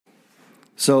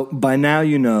So by now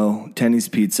you know Tenny's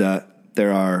Pizza,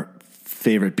 they're our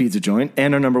favorite pizza joint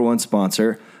and our number one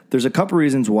sponsor. There's a couple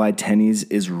reasons why Tenny's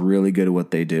is really good at what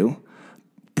they do.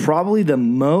 Probably the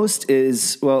most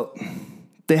is, well,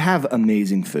 they have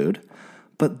amazing food,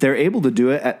 but they're able to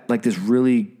do it at like this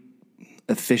really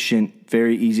efficient,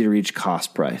 very easy to reach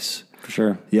cost price. For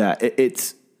sure. Yeah,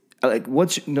 it's like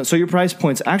so your price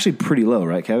point's actually pretty low,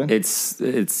 right, Kevin? It's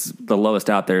the lowest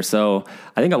out there. So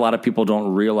I think a lot of people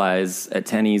don't realize at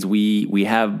Tenny's we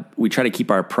try to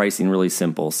keep our pricing really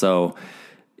simple. So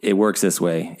it works this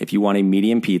way. If you want a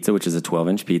medium pizza, which is a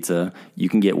 12-inch pizza, you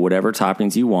can get whatever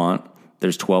toppings you want.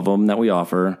 There's 12 of them that we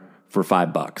offer for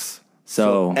 $5.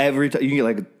 So every you can get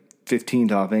like 15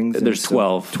 toppings. There's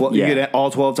 12. You get all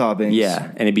 12 toppings. Yeah,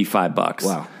 and it'd be $5.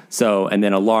 Wow. So, and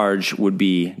then a large would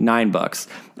be $9.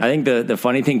 I think the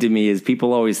funny thing to me is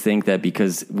people always think that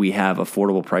because we have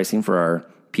affordable pricing for our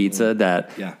pizza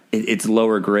that it's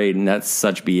lower grade, and that's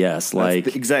such BS. Like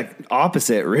the exact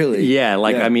opposite, really. Yeah,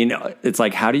 I mean, it's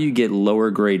like, how do you get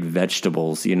lower grade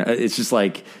vegetables? You know, it's just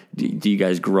like, do you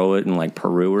guys grow it in like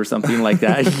Peru or something like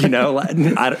that?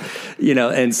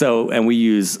 And we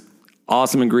use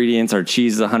awesome ingredients. Our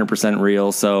cheese is 100%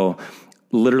 real. So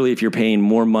literally, if you're paying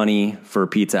more money for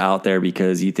pizza out there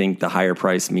because you think the higher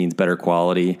price means better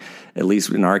quality, at least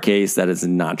in our case, that is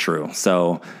not true.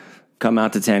 So come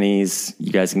out to Tenny's.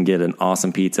 You guys can get an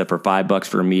awesome pizza for $5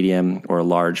 for a medium or a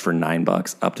large for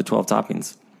 $9, up to 12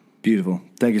 toppings. Beautiful.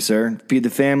 Thank you, sir. Feed the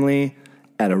family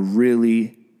at a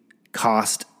really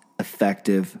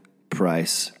cost-effective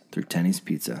price through Tenny's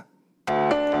Pizza.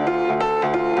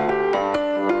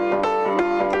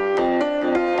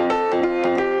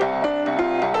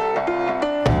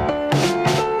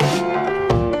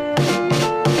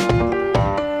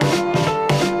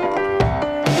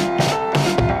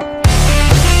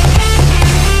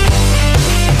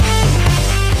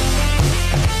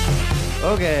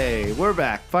 Okay, we're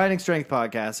back. Finding Strength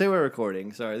Podcast. Say we're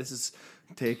recording. Sorry, this is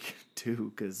take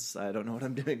 2 because I don't know what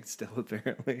I'm doing still,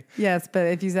 apparently. Yes, but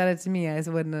if you said it to me, I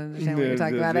wouldn't understand what you're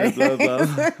talking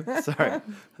about. Sorry,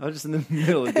 I was just in the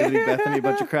middle of giving Bethany a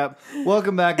bunch of crap.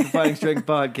 Welcome back to the Fighting Strength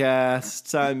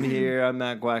Podcast. I'm here. I'm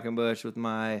Matt Quackenbush with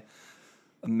my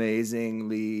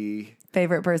amazingly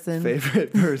favorite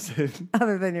person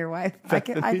other than your wife. I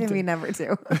can be number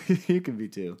 2. You can be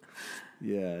 2.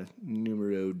 Yeah,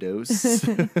 numero dos.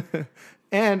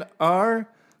 And our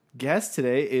guest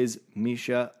today is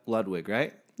Misha Ludwig,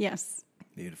 right? Yes.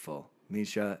 Beautiful.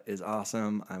 Misha is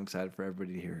awesome. I'm excited for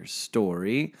everybody to hear her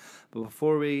story. But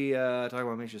before we talk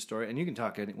about Misha's story, and you can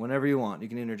talk whenever you want. You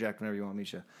can interject whenever you want,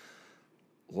 Misha.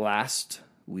 Last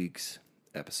week's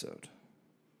episode.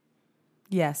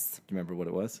 Yes. Do you remember what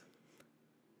it was?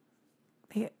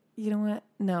 You know what?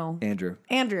 No. Andrew.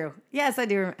 Yes, I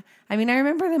do. I mean, I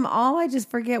remember them all. I just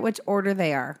forget which order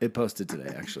they are. It posted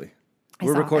today, actually.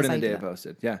 We're recording the day it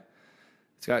posted. Yeah.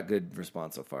 It's got good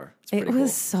response so far. It's pretty cool. It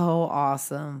was so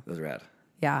awesome. It was rad.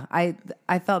 Yeah.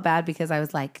 I felt bad because I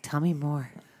was like, tell me more.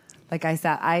 Like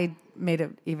I made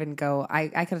it even go. I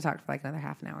could have talked for like another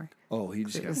half an hour. Oh, he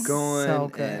just kept going. So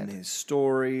good. And his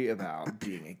story about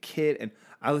being a kid. And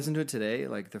I listened to it today,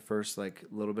 like the first like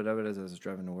little bit of it as I was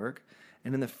driving to work.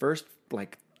 And in the first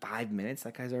like 5 minutes,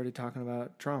 that guy's already talking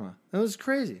about trauma. It was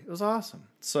crazy. It was awesome.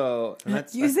 So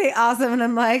you say awesome, and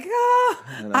I'm like, oh,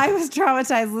 I was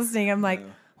traumatized listening. I'm like,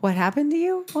 what happened to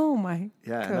you? Oh my!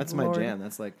 Yeah, and that's Lord. My jam.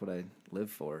 That's like what I live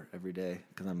for every day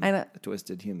because I'm a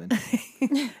twisted human.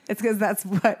 It's because that's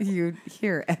what you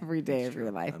hear every day of your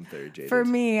life. I'm very jaded. For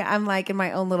me, I'm like in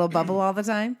my own little bubble all the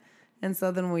time, and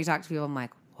so then when we talk to people, I'm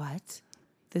like, what?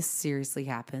 This seriously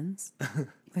happens?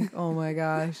 Like, oh my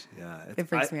gosh. Yeah. It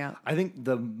freaks me out. I think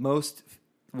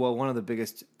one of the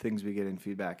biggest things we get in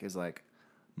feedback is like,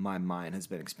 my mind has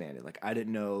been expanded. Like, I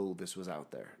didn't know this was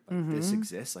out there. Like, this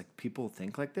exists. Like, people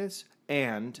think like this,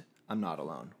 and I'm not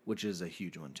alone, which is a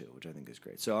huge one too, which I think is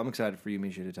great. So I'm excited for you,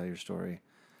 Misha, to tell your story.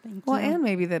 Thank you. Well, and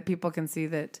maybe that people can see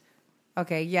that,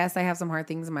 okay, yes, I have some hard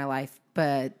things in my life,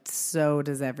 but so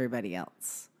does everybody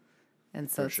else. And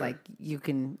so it's like you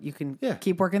can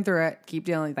keep working through it, keep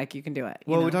dealing, like you can do it.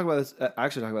 Well, we talk about this. I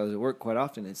actually talk about this at work quite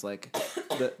often. It's like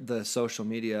the social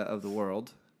media of the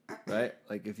world, right?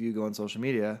 Like if you go on social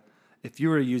media, if you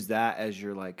were to use that as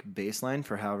your like baseline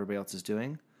for how everybody else is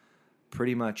doing,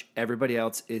 pretty much everybody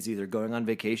else is either going on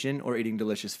vacation or eating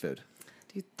delicious food.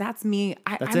 Dude, that's me.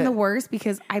 I'm the worst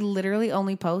because I literally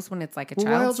only post when it's like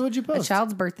why else would you post? A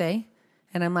child's birthday,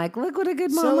 and I'm like, look what a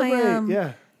good mom I am.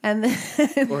 Yeah. And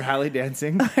then or Hallie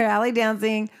dancing.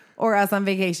 Or us on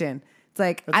vacation. It's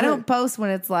like, I don't post when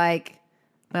it's like,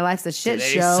 my life's a shit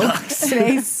Today show. Sucks.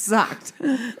 Today sucked.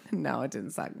 No, it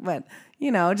didn't suck. But,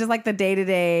 just like the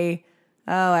day-to-day,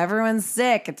 Oh, everyone's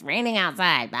sick. It's raining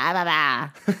outside. Blah, blah, blah.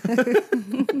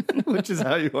 Which is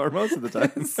how you are most of the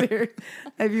time. Seriously.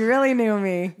 If you really knew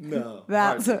me, No.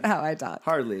 that's hardly. how I talk.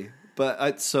 Hardly.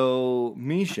 But so,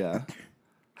 Misha,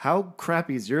 how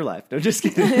crappy is your life? No, just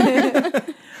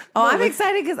kidding. I'm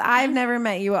excited because I've never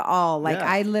met you at all. Like,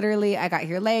 Yeah. I got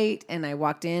here late and I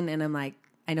walked in and I'm like,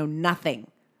 I know nothing.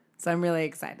 So I'm really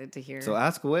excited to hear. So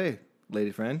ask away, lady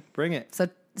friend. Bring it. So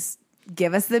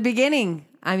give us the beginning.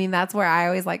 I mean, that's where I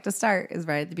always like to start, is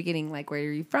right at the beginning. Like, where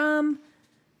are you from?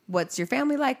 What's your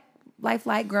family life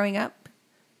like growing up?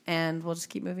 And we'll just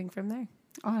keep moving from there.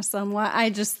 Awesome. Well,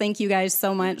 I just thank you guys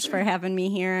so much for having me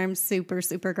here. I'm super,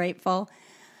 super grateful.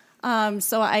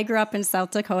 So I grew up in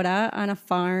South Dakota on a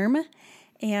farm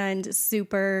and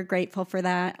super grateful for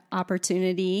that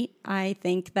opportunity. I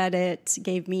think that it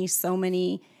gave me so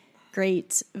many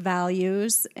great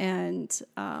values and,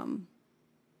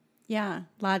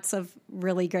 lots of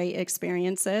really great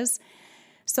experiences.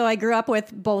 So I grew up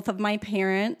with both of my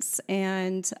parents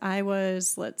and I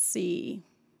was,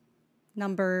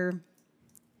 number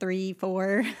 3,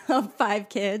 4 of 5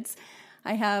 kids.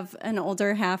 I have an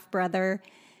older half brother,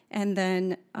 and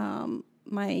then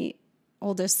my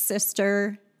oldest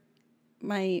sister,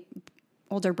 my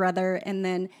older brother, and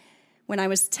then when I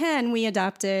was 10, we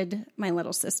adopted my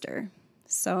little sister.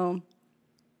 So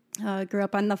grew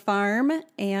up on the farm,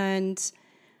 and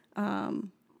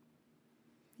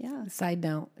Side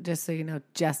note, just so you know,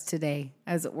 just today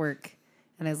I was at work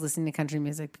and I was listening to country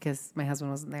music because my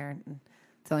husband wasn't there. And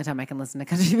it's the only time I can listen to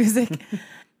country music.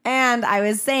 And I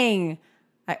was saying,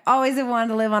 I always have wanted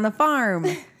to live on a farm.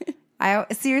 I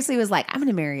seriously was like, I'm going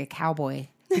to marry a cowboy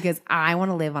because I want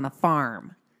to live on a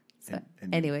farm. So,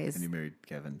 anyways. And you married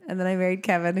Kevin. And then I married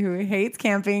Kevin, who hates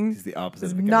camping. He's the opposite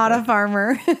He's of a not cowboy. a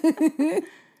farmer.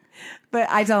 But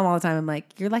I tell him all the time, I'm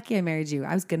like, you're lucky I married you.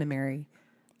 I was going to marry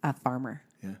a farmer.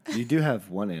 Yeah. You do have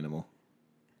one animal.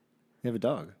 You have a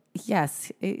dog.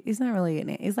 Yes, he's not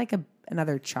really. He's like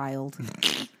another child.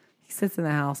 He sits in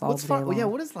the house all day long. Well, yeah,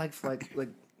 what is like?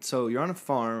 So you're on a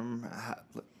farm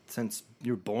since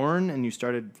you were born, and you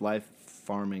started life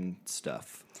farming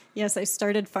stuff. yes, I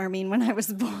started farming when I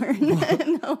was born.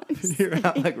 No, You're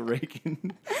out like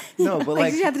raking. No, but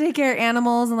Like, you have to take care of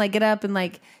animals and like get up and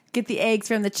like get the eggs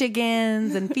from the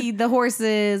chickens and feed the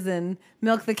horses and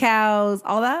milk the cows,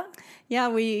 all that. yeah,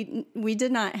 we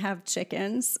did not have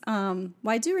chickens. Well,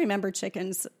 I do remember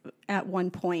chickens at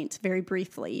one point, very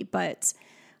briefly, but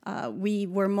we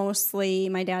were mostly,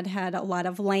 my dad had a lot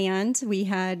of land. We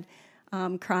had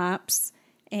crops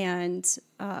and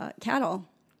cattle.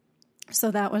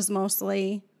 So that was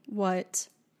mostly what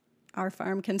our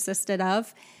farm consisted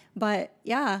of. But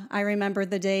yeah, I remember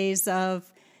the days of,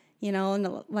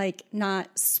 like not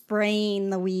spraying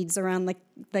the weeds around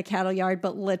the cattle yard,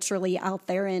 but literally out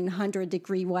there in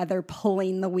 100-degree weather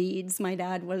pulling the weeds. My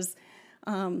dad was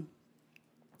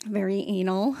very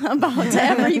anal about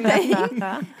everything.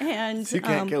 And you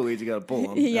can't kill weeds; you got to pull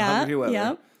them. yeah, Yep.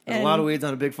 yep. There's a lot of weeds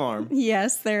on a big farm.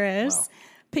 Yes, there is. Wow.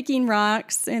 Picking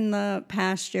rocks in the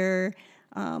pasture,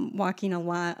 walking a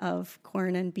lot of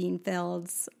corn and bean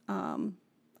fields.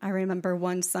 I remember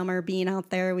one summer being out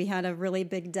there. We had a really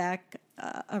big deck,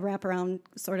 a wraparound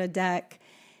sort of deck,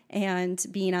 and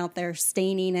being out there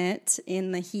staining it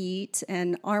in the heat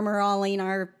and armor-alling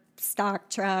our stock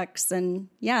trucks. And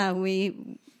yeah,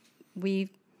 we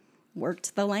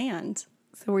worked the land.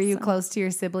 So were you close to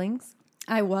your siblings?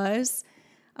 I was.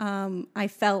 I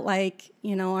felt like,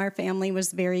 our family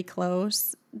was very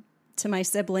close to my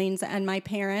siblings and my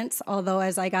parents, although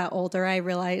as I got older, I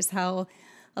realized how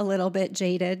a little bit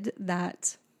jaded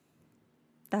that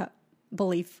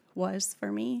belief was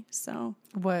for me. So,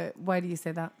 Why do you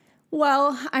say that?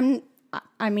 well,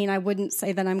 I wouldn't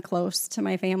say that I'm close to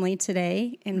my family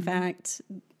today. In fact,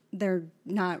 they're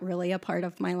not really a part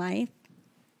of my life.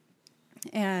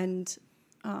 And,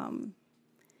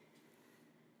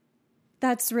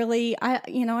 that's really, I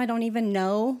don't even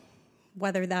know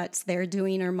whether that's their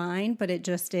doing or mine, but it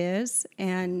just is.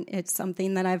 And it's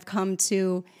something that I've come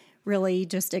to really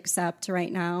just accept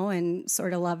right now and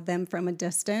sort of love them from a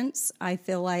distance. I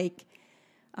feel like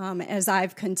as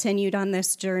I've continued on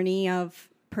this journey of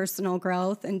personal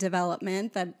growth and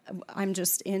development, that I'm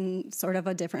just in sort of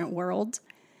a different world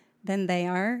than they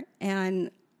are. And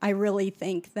I really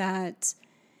think that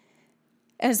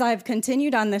as I've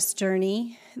continued on this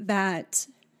journey, that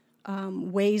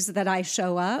ways that I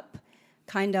show up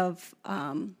kind of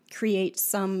create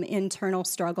some internal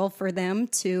struggle for them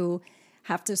to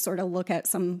have to sort of look at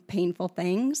some painful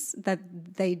things that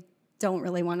they don't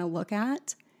really want to look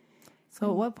at. So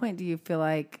at what point do you feel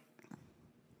like,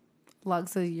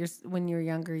 when you were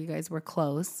younger, you guys were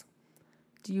close,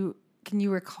 Can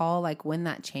you recall like when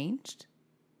that changed?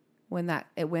 When that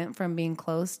it went from being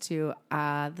close to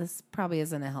this probably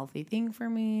isn't a healthy thing for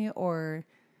me, or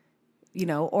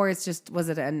or it's just, was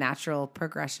it a natural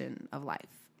progression of life?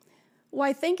 Well,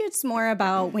 I think it's more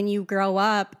about when you grow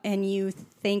up and you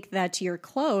think that you're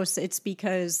close, it's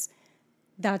because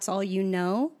that's all you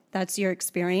know. That's your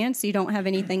experience. You don't have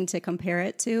anything to compare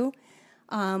it to.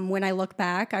 When I look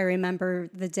back, I remember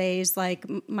the days like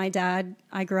my dad,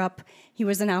 I grew up, he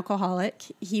was an alcoholic.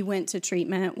 He went to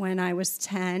treatment when I was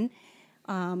 10,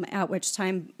 at which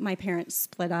time my parents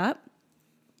split up.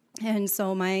 And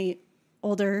so my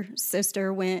older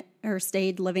sister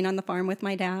stayed living on the farm with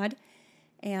my dad,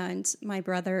 and my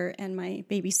brother and my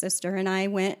baby sister and I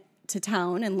went to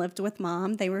town and lived with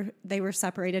mom. They were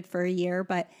separated for a year,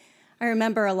 but I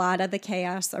remember a lot of the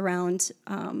chaos around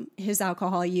his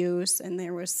alcohol use, and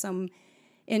there was some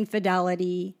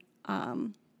infidelity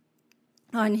on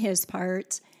his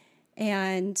part.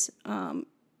 And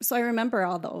so I remember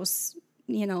all those,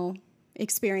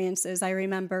 experiences. I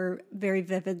remember very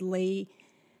vividly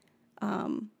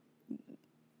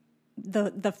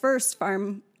the first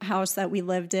farmhouse that we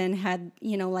lived in had,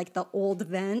 like the old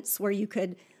vents where you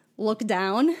could look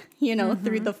down,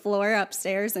 through the floor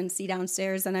upstairs and see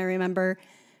downstairs. And I remember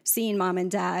seeing mom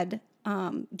and dad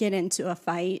get into a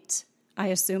fight. I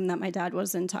assume that my dad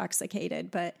was intoxicated,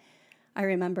 but I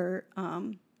remember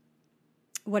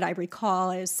what I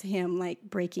recall is him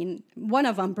one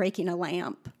of them breaking a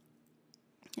lamp.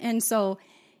 And so,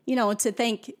 to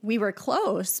think we were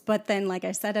close, but then, like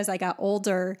I said, as I got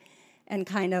older and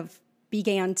kind of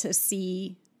began to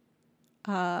see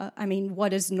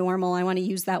what is normal? I want to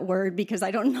use that word because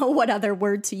I don't know what other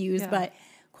word to use, but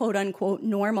quote unquote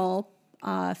normal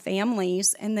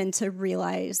families. And then to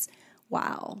realize,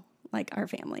 wow, like our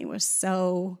family was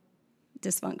so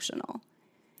dysfunctional.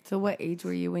 So what age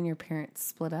were you when your parents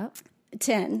split up?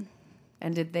 10.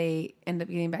 And did they end up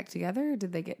getting back together, or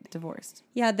did they get divorced?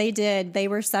 Yeah, they did. They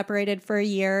were separated for a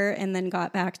year and then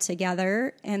got back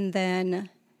together. And then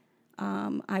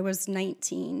I was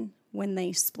 19 when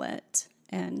they split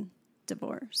and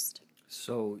divorced.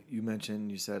 So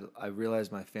you said, I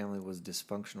realized my family was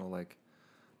dysfunctional. Like,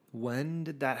 when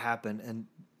did that happen? And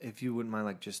if you wouldn't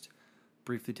mind, just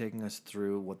briefly taking us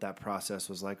through what that process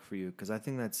was like for you, because I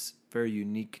think that's very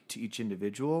unique to each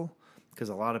individual, because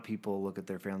a lot of people look at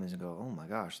their families and go, oh my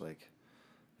gosh,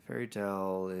 fairy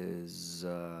tale is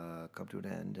come to an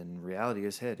end and reality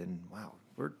is hit, and wow,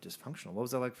 we're dysfunctional. What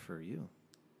was that like for you?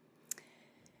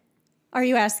 Are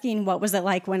you asking what was it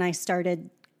like when I started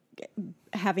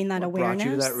having that awareness?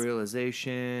 Brought you to that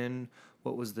realization?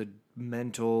 What was the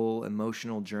mental,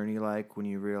 emotional journey like when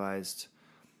you realized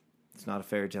it's not a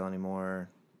fairy tale anymore,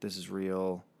 this is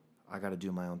real, I got to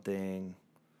do my own thing?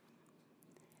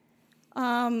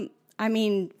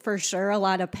 For sure, a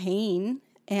lot of pain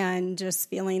and just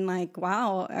feeling like,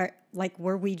 wow,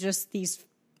 were we just these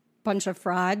bunch of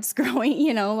frauds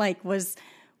growing, was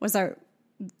our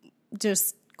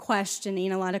just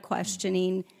questioning, a lot of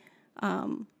questioning,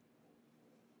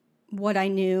 what I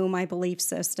knew, my belief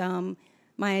system,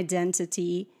 my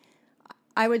identity.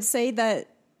 I would say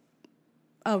that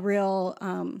a real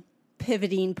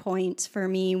pivoting point for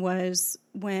me was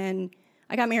when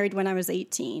I got married when I was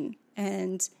 18.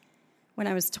 And when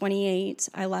I was 28,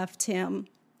 I left him.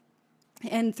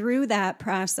 And through that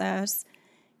process,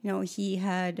 he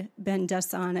had been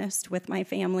dishonest with my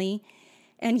family.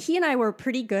 And he and I were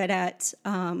pretty good at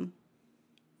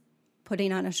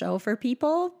putting on a show for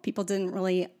people. People didn't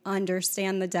really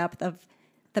understand the depth of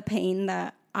the pain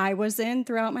that I was in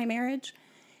throughout my marriage.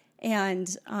 And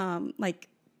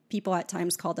people at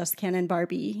times called us Ken and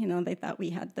Barbie. They thought we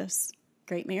had this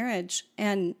great marriage.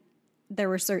 And there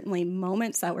were certainly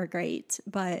moments that were great.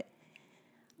 But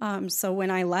so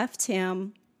when I left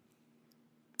him,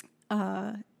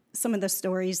 some of the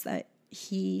stories that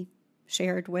he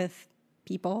shared with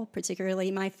people,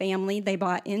 particularly my family, they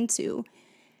bought into.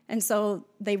 And so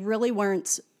they really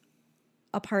weren't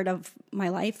a part of my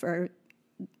life for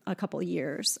a couple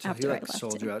years after I left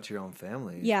sold him. You out to your own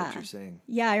family, is yeah. what you're saying.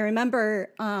 Yeah, I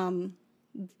remember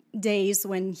days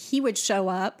when he would show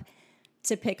up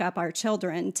to pick up our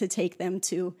children to take them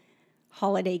to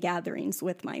holiday gatherings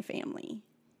with my family.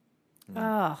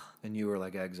 Oh. And you were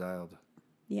exiled.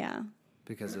 Yeah.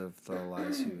 Because of the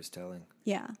lies he was telling.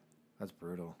 Yeah. That's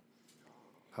brutal.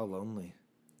 How lonely.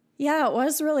 Yeah, it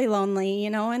was really lonely,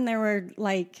 and there were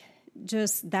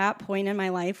just that point in my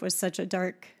life was such a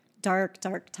dark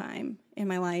time in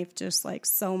my life. Just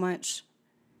so much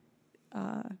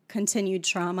continued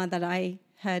trauma that I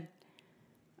had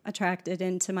attracted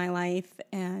into my life.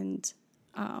 And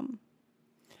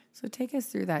So take us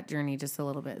through that journey just a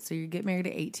little bit. So you get married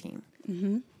at 18.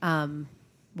 Mm-hmm.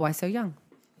 Why so young?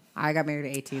 I got married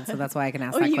at 18, so that's why I can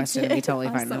ask that question and be totally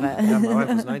fine with it. Yeah, my wife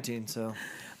was 19, so.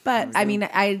 But I mean,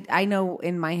 I know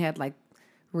in my head, like,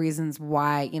 reasons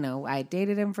why, you know, I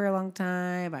dated him for a long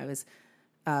time. I was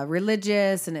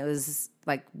religious, and it was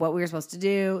like what we were supposed to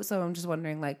do. So I'm just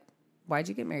wondering, like, why'd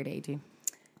you get married at 18?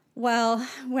 Well,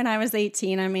 when I was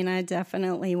 18, I mean, I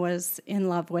definitely was in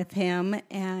love with him.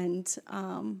 And,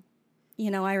 you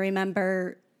know, I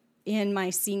remember in my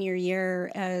senior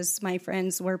year, as my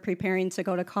friends were preparing to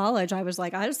go to college, I was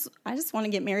like, I just want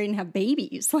to get married and have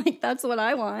babies. Like, that's what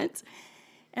I want.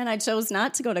 And I chose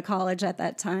not to go to college at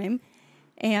that time.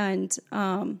 And,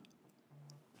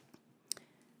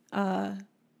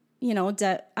 you know,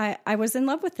 I was in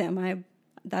love with him.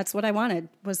 That's what I wanted,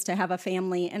 was to have a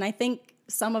family. And I think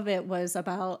some of it was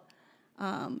about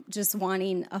just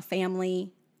wanting a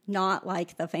family not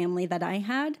like the family that I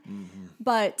had. Mm-hmm.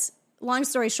 But long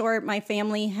story short, my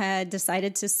family had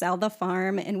decided to sell the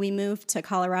farm, and we moved to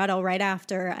Colorado right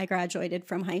after I graduated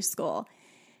from high school.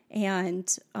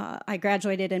 And I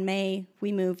graduated in May.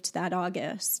 We moved that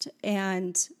August.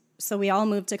 And so we all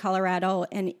moved to Colorado.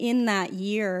 And in that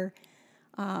year,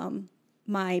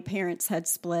 my parents had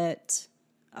split.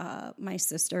 My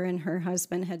sister and her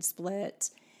husband had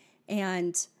split.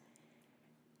 And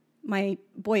my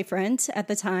boyfriend at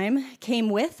the time came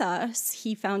with us.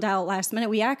 He found out last minute.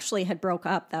 We actually had broke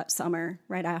up that summer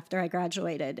right after I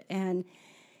graduated. And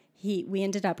we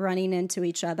ended up running into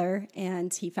each other,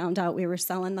 and he found out we were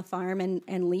selling the farm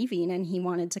and leaving, and he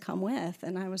wanted to come with.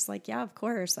 And I was like, yeah, of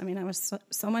course. I mean, I was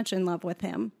so much in love with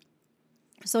him.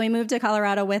 So he moved to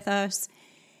Colorado with us,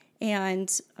 and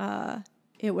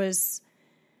it was,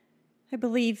 I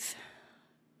believe,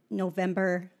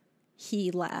 November,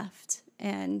 he left,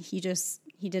 and he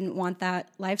didn't want that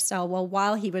lifestyle. Well,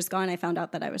 while he was gone, I found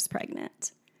out that I was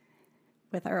pregnant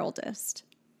with our oldest.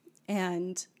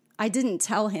 And I didn't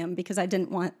tell him because I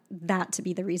didn't want that to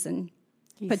be the reason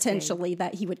potentially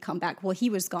that he would come back. Well,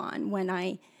 he was gone when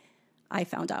I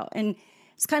found out. And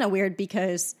it's kind of weird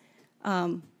because,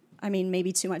 I mean,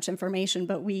 maybe too much information,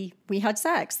 but we had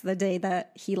sex the day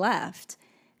that he left.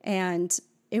 And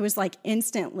it was like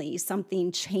instantly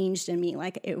something changed in me.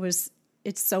 Like it's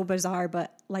so bizarre,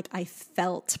 but like I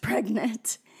felt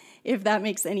pregnant, if that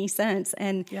makes any sense.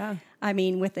 And yeah, I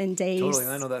mean, within days. Totally,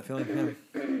 I know that feeling.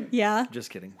 Yeah.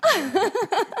 Just kidding.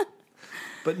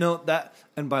 But no,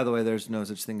 and by the way, there's no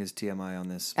such thing as TMI on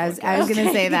this podcast. I was going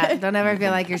to say that. Don't ever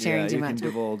feel like you're sharing too much. You can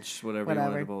divulge whatever you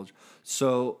want to divulge.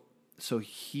 So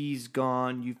he's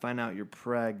gone. You find out you're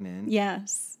pregnant.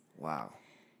 Yes. Wow.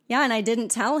 Yeah, and I didn't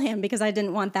tell him because I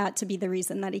didn't want that to be the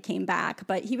reason that he came back.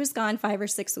 But he was gone 5 or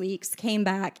 6 weeks, came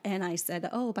back, and I said,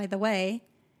 oh, by the way,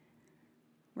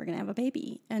 we're going to have a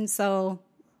baby. And so,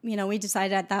 you know, we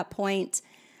decided at that point,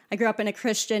 I grew up in a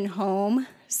Christian home,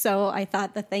 so I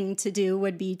thought the thing to do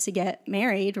would be to get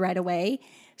married right away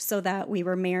so that we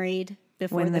were married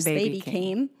before this baby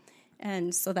came.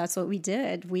 And so that's what we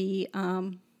did. We,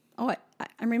 I'm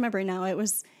remembering now, it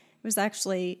was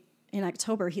actually in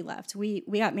October he left. We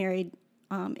got married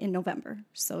in November.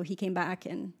 So he came back,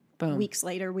 and weeks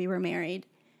later we were married.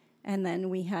 And then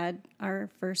we had our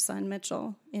first son,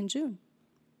 Mitchell, in June.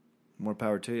 More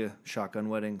power to you. Shotgun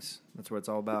weddings. That's what it's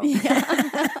all about.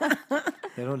 Yeah.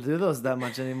 They don't do those that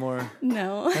much anymore.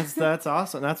 No. That's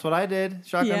awesome. That's what I did.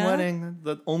 Shotgun wedding.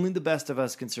 Only the best of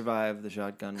us can survive the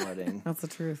shotgun wedding. That's the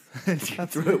truth.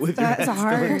 Through it with your head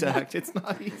still intact. It's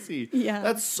not easy. Yeah.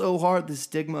 That's so hard. The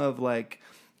stigma of like,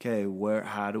 okay,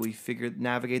 how do we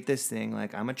navigate this thing?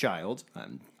 Like, I'm a child.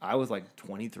 I was like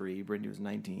 23. Brittany was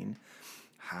 19.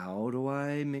 How do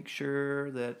I make sure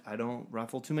that I don't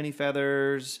ruffle too many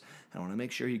feathers? I want to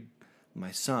make sure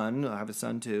my son, I have a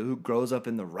son too, who grows up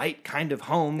in the right kind of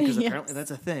home, because apparently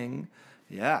that's a thing.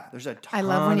 Yeah, there's a ton. I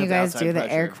love when you guys do the pressure.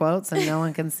 air quotes and no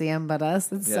one can see them but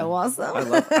us. It's so awesome.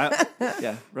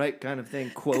 Right kind of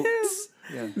thing. Quotes.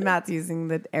 Yeah. Matt's using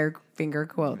the air finger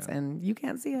quotes, and you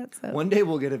can't see it. So one day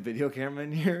we'll get a video camera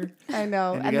in here. I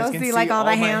know, and they'll see like all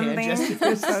the hand things.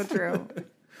 It's so true.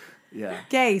 Yeah.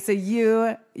 Okay, so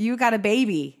you got a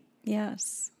baby.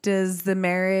 Yes. Is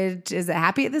it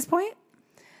happy at this point?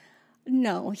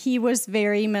 No, he was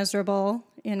very miserable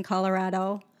in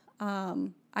Colorado.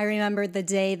 I remember the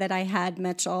day that I had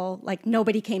Mitchell, like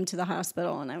nobody came to the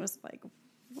hospital, and I was like,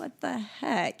 what the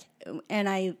heck? And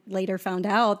I later found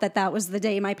out that was the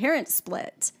day my parents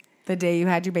split. The day you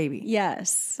had your baby?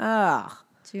 Yes. Oh.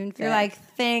 June 5th. You're like,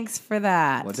 thanks for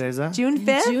that. What day is that? June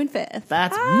 5th? June 5th.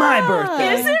 That's my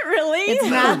birthday. Is it really? It's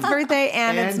Matt's birthday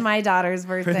and it's my daughter's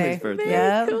birthday. Brittany's birthday.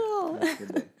 Yep. Cool.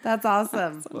 That's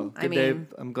awesome. Well, good day.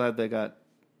 I'm glad they got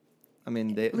I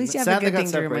mean, At least you have a sad good they got thing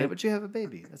to separated, remember. but you have a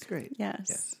baby. That's great.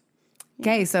 Yes.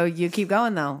 Okay, so you keep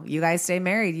going though. You guys stay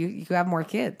married. You have more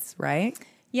kids, right?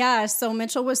 Yeah, so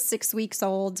Mitchell was 6 weeks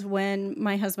old when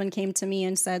my husband came to me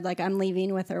and said, like, I'm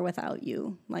leaving with or without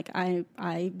you. Like, I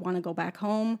want to go back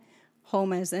home.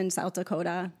 Home is in South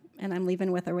Dakota, and I'm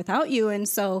leaving with or without you. And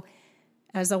so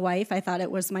as a wife, I thought it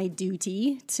was my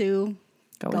duty to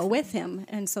go with him.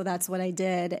 And so that's what I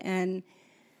did. And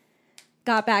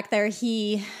got back there.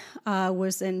 He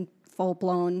was in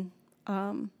full-blown,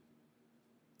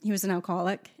 he was an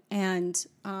alcoholic. And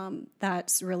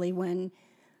that's really when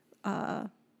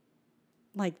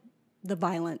like the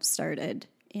violence started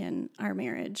in our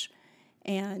marriage.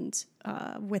 And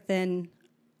within,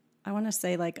 I want to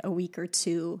say like a week or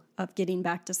two of getting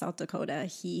back to South Dakota,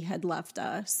 he had left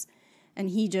us. And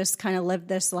he just kind of lived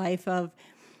this life of,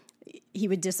 he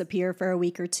would disappear for a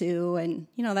week or two. And,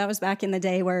 you know, that was back in the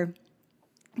day where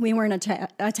we weren't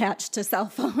attached to cell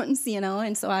phones, you know,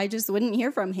 and so I just wouldn't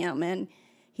hear from him. And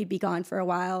he'd be gone for a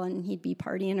while and he'd be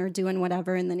partying or doing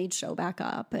whatever, and then he'd show back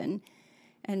up. And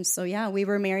so, yeah, we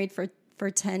were married for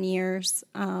 10 years.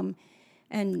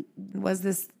 And was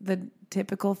this the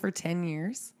typical for 10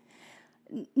 years?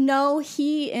 No,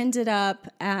 he ended up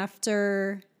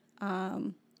after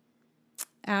our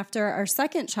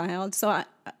second child. So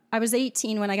I was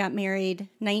 18 when I got married,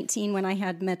 19 when I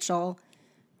had Mitchell,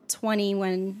 20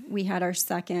 when we had our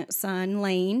second son,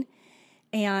 Lane.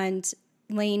 And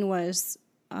Lane was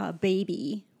a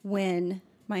baby when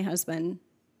my husband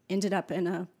ended up in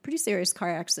a pretty serious car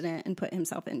accident and put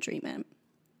himself in treatment.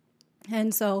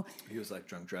 And so He was like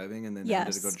drunk driving and then Yes.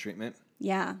 had to go to treatment.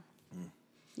 Yeah.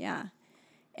 Yeah.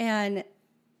 And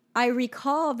I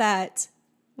recall that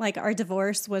like our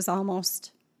divorce was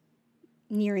almost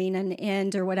nearing an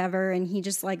end or whatever, and he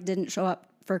just like didn't show up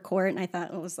for court, and I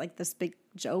thought it was like this big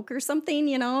joke or something,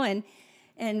 you know,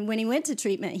 and when he went to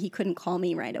treatment, he couldn't call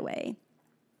me right away.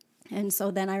 And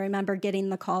so then I remember getting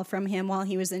the call from him while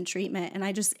he was in treatment, and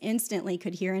I just instantly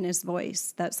could hear in his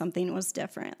voice that something was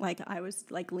different. Like I was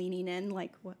like leaning in,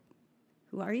 like, what,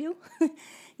 who are you?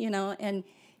 You know, and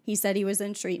he said he was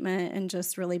in treatment and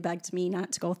just really begged me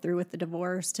not to go through with the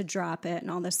divorce, to drop it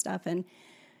and all this stuff. And,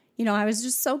 you know, I was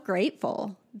just so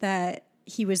grateful that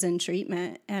he was in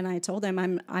treatment. And I told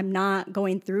him, I'm not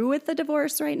going through with the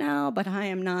divorce right now, but I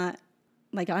am not,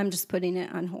 like, I'm just putting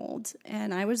it on hold.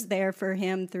 And I was there for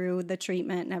him through the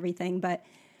treatment and everything. But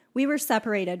we were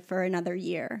separated for another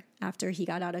year after he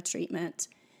got out of treatment.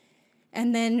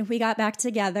 And then we got back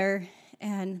together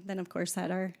and then, of course, had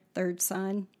our third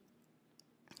son.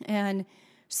 And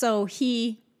so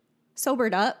he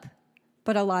sobered up,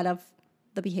 but a lot of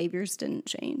the behaviors didn't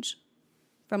change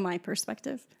from my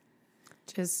perspective.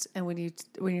 And when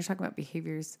you're talking about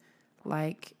behaviors,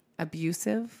 like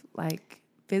abusive, like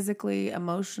physically,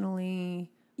 emotionally,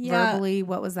 verbally,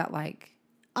 what was that like?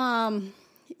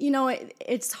 You know,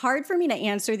 it's hard for me to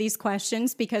answer these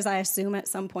questions because I assume at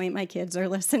some point my kids are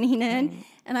listening in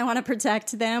and I want to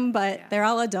protect them, but they're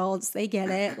all adults. They get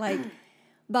it.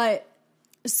 But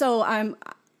so I'm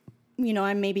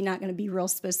maybe not going to be real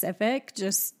specific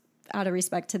just out of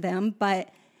respect to them, but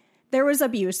there was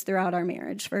abuse throughout our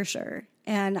marriage for sure.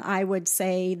 And I would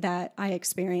say that I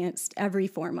experienced every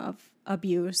form of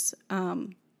abuse,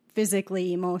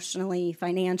 physically, emotionally,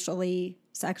 financially,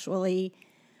 sexually,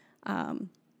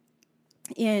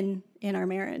 in our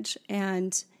marriage.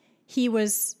 And he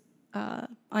was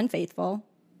unfaithful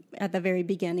at the very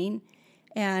beginning.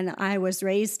 And I was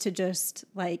raised to just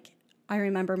like, I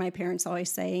remember my parents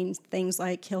always saying things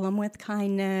like kill him with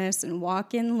kindness and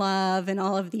walk in love and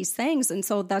all of these things. And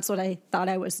so that's what I thought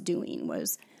I was doing,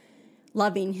 was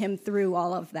loving him through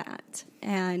all of that.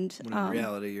 And when in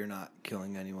reality, you're not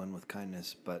killing anyone with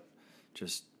kindness, but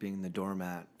just being the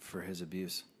doormat for his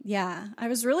abuse. Yeah, I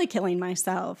was really killing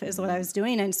myself is what I was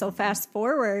doing. And so fast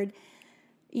forward,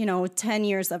 10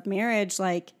 years of marriage,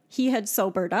 like he had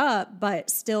sobered up, but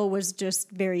still was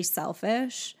just very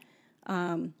selfish.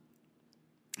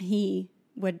 He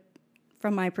would,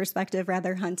 from my perspective,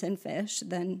 rather hunt and fish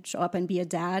than show up and be a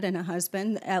dad and a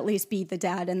husband, at least be the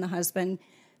dad and the husband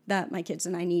that my kids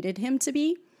and I needed him to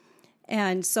be.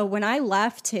 And so when I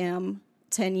left him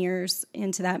 10 years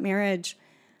into that marriage,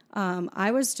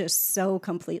 I was just so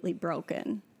completely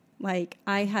broken. Like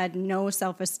I had no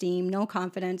self-esteem, no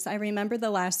confidence. I remember the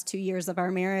last 2 years of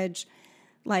our marriage,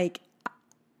 like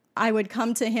I would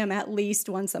come to him at least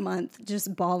once a month,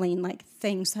 just bawling, like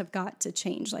things have got to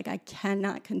change. Like I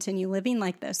cannot continue living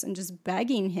like this, and just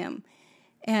begging him.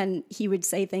 And he would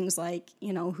say things like,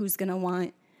 who's going to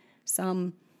want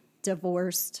some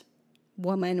divorced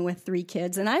woman with 3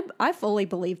 kids? And I fully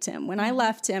believed him. When I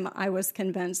left him, I was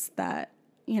convinced that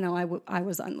I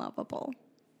was unlovable.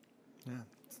 Yeah.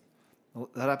 Well,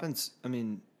 that happens. I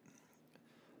mean,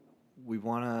 we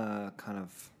want to kind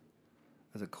of,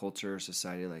 as a culture or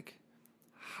society, like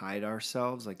hide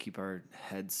ourselves, like keep our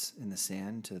heads in the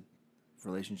sand to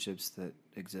relationships that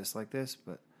exist like this,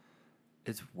 but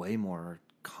it's way more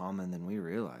common than we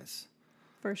realize.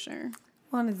 For sure.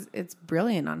 Well, it's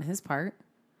brilliant on his part.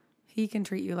 He can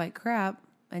treat you like crap,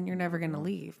 and you're never going to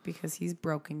leave because he's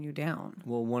broken you down.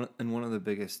 Well, one of the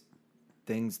biggest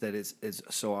things that is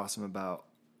so awesome about,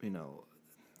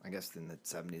 I guess in the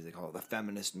 70s they call it the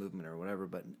feminist movement or whatever,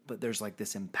 but there's like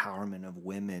this empowerment of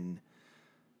women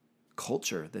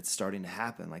culture that's starting to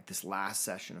happen. Like this last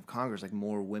session of Congress, like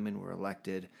more women were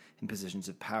elected in positions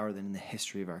of power than in the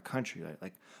history of our country.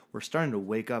 Like we're starting to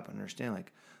wake up and understand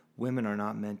like women are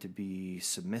not meant to be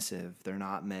submissive. They're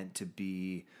not meant to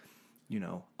be,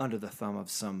 under the thumb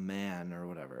of some man or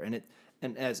whatever.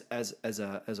 And as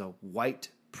a white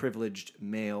privileged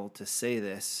male to say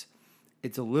this,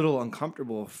 it's a little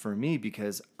uncomfortable for me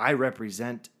because I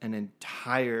represent an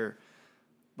entire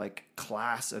like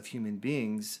class of human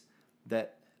beings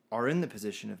that are in the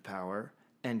position of power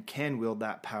and can wield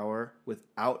that power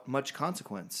without much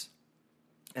consequence.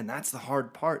 And that's the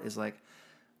hard part is like,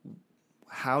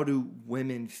 how do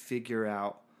women figure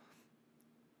out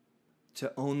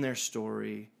to own their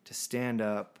story, to stand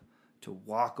up, to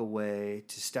walk away,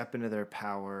 to step into their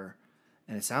power?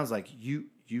 And it sounds like you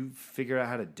figured out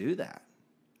how to do that.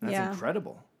 That's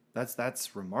incredible.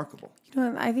 That's remarkable.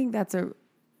 I think that's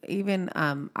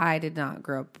I did not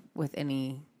grow up with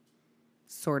any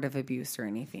sort of abuse or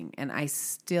anything. And I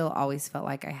still always felt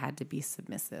like I had to be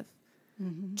submissive,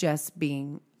 just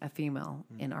being a female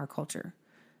in our culture.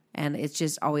 And it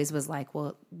just always was like,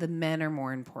 well, the men are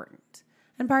more important.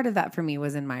 And part of that for me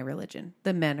was in my religion.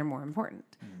 The men are more important.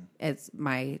 It's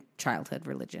my childhood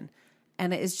religion.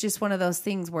 And it's just one of those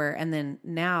things where, and then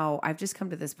now I've just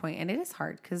come to this point, and it is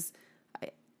hard because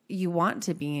you want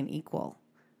to be an equal,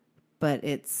 but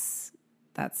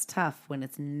that's tough when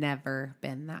it's never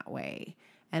been that way.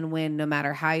 And when no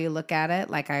matter how you look at it,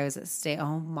 like I was a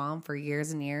stay-at-home mom for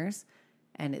years and years,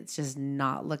 and it's just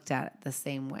not looked at the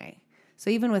same way. So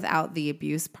even without the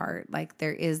abuse part, like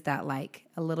there is that like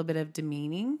a little bit of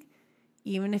demeaning,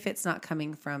 even if it's not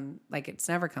coming from, like it's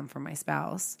never come from my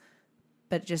spouse,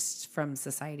 but just from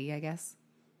society, I guess.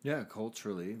 Yeah,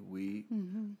 culturally,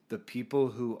 the people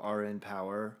who are in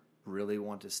power really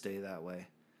want to stay that way.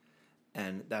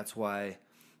 And that's why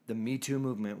the Me Too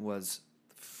movement was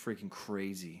freaking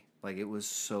crazy. Like it was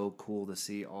so cool to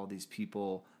see all these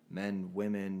people, men,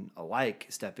 women alike,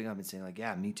 stepping up and saying like,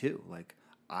 yeah, me too. Like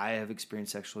I have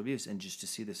experienced sexual abuse, and just to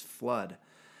see this flood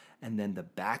and then the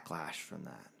backlash from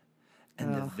that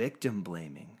and the victim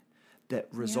blaming that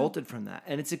resulted from that.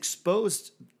 And it's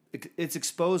exposed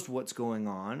what's going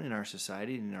on in our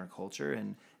society and in our culture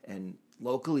and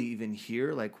locally, even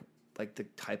here, like the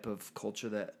type of culture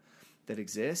that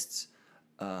exists.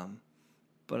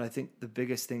 But I think the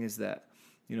biggest thing is that,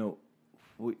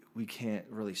 we can't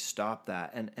really stop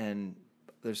that. And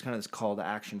there's kind of this call to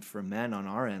action for men on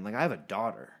our end. Like I have a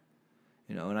daughter,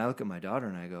 and I look at my daughter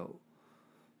and I go,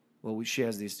 well, she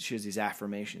has these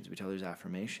affirmations. We tell her these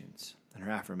affirmations, and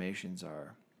her affirmations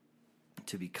are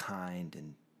to be kind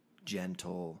and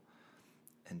gentle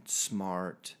and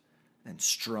smart and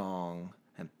strong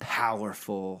and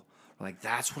powerful. Like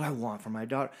that's what I want for my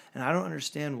daughter. And I don't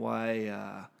understand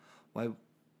why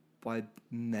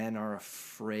men are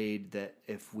afraid that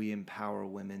if we empower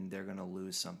women, they're going to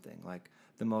lose something. Like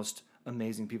the most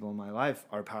amazing people in my life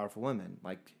are powerful women.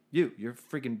 Like you're a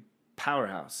freaking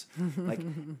powerhouse. Like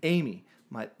Amy,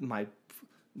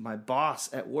 my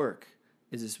boss at work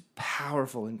is this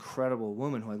powerful, incredible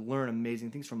woman who I learn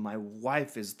amazing things from. My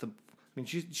wife is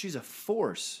she's a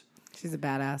force. She's a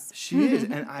badass. She is.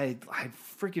 And I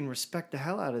freaking respect the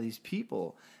hell out of these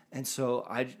people. And so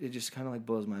it just kind of like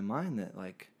blows my mind that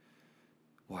like,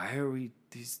 why are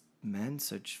these men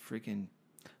such freaking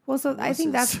Well, so wusses? I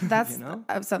think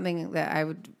that's something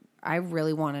that I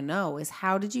really want to know is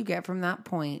how did you get from that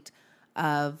point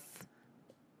of,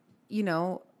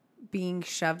 being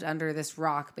shoved under this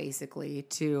rock basically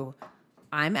to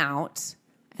I'm out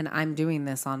and I'm doing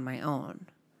this on my own.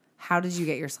 How did you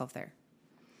get yourself there?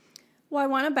 Well, I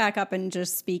want to back up and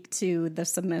just speak to the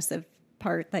submissive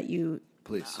part that you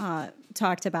please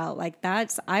talked about. Like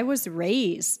I was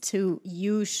raised to,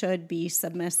 you should be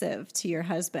submissive to your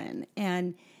husband.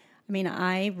 And I mean,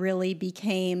 I really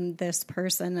became this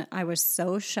person. I was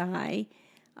so shy.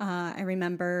 I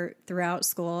remember throughout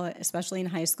school, especially in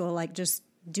high school, like just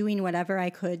doing whatever I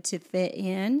could to fit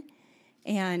in.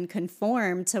 and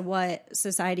conform to what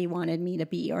society wanted me to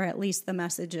be, or at least the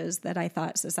messages that I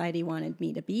thought society wanted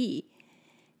me to be.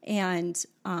 And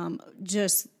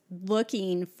just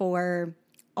looking for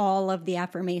all of the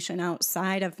affirmation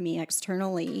outside of me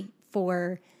externally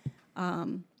for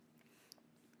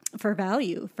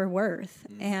value, for worth.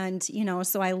 And,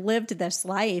 so I lived this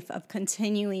life of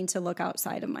continuing to look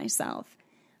outside of myself.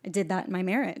 I did that in my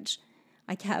marriage.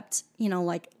 I kept,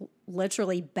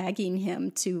 literally begging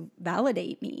him to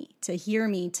validate me, to hear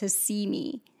me, to see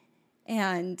me.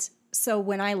 And so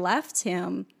when I left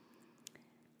him,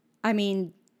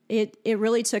 it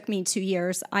really took me 2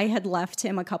 years. I had left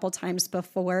him a couple times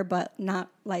before, but not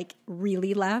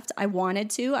really left. I wanted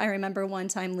to. I remember one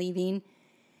time leaving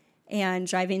and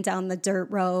driving down the dirt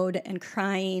road and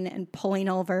crying and pulling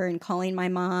over and calling my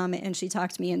mom. And she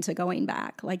talked me into going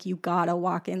back. You gotta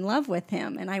walk in love with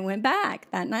him. And I went back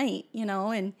that night,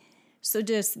 and so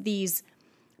just these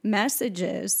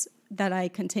messages that I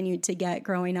continued to get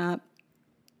growing up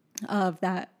of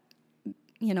that,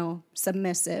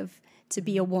 submissive. To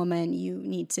be a woman, you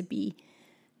need to be,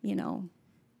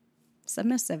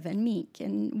 submissive and meek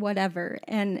and whatever.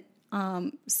 And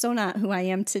so not who I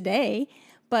am today,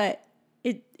 but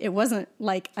it wasn't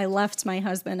like I left my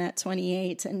husband at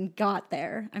 28 and got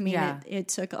there. It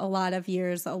took a lot of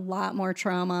years, a lot more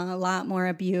trauma, a lot more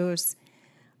abuse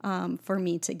for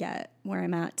me to get where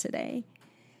I'm at today.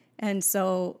 And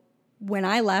so when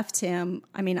I left him,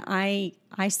 I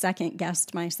second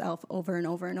guessed myself over and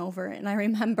over and over. And I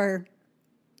remember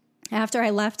after I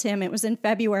left him, it was in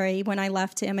February when I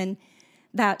left him. And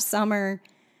that summer,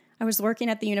 I was working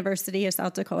at the University of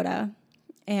South Dakota.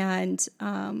 And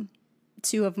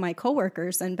two of my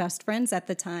coworkers and best friends at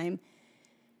the time,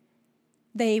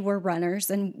 they were runners.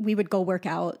 And we would go work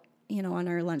out, on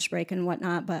our lunch break and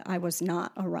whatnot. But I was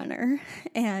not a runner.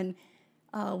 And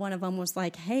one of them was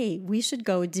like, hey, we should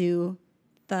go do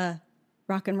the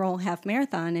rock and roll half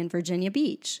marathon in Virginia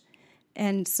Beach.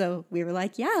 And so we were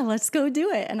like, yeah, let's go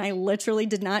do it. And I literally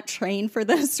did not train for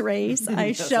this race.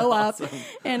 I show up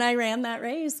and I ran that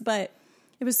race. But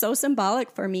it was so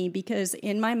symbolic for me because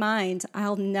in my mind,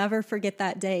 I'll never forget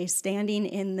that day standing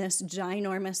in this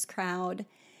ginormous crowd.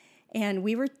 And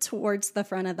we were towards the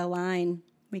front of the line.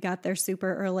 We got there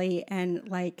super early, and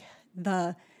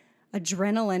the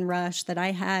adrenaline rush that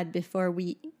I had before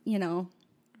we,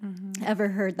 ever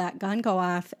heard that gun go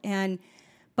off.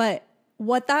 But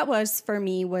what that was for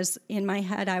me was in my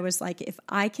head, I was like, if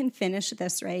I can finish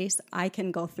this race, I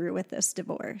can go through with this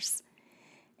divorce.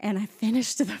 And I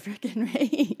finished the freaking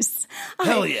race.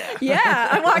 Hell yeah. Yeah.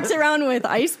 I walked around with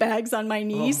ice bags on my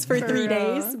knees for 3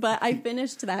 days, but I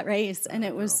finished that race, and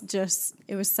it was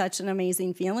such an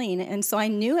amazing feeling. And so I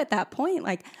knew at that point,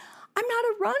 I'm not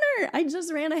a runner. I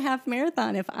just ran a half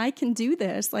marathon. If I can do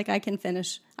this, I can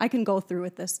finish, I can go through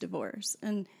with this divorce.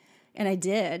 And I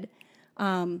did.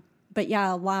 But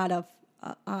yeah, a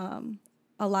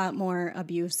lot more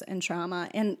abuse and trauma.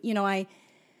 And,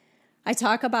 I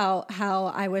talk about how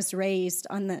I was raised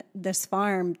on this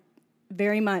farm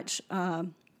very much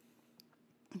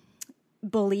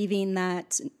believing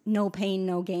that no pain,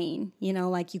 no gain,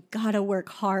 you gotta work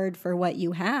hard for what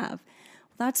you have.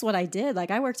 That's what I did.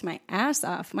 I worked my ass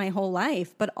off my whole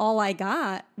life, but all I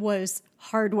got was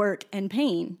hard work and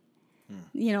pain.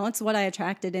 It's what I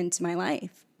attracted into my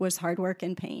life was hard work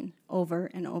and pain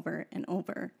over and over and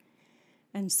over.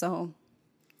 And so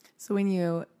when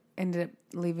you ended up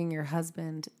leaving your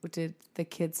husband, did the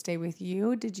kids stay with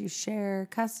you? Did you share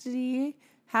custody?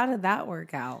 How did that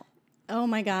work out? Oh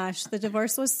my gosh, the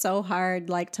divorce was so hard.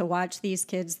 To watch these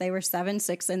kids, they were 7,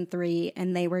 6, and 3,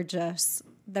 and they were just,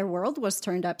 their world was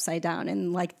turned upside down.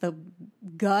 And the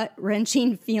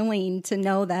gut-wrenching feeling to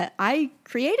know that I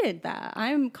created that.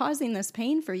 I'm causing this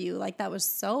pain for you. That was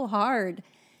so hard.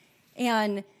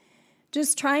 And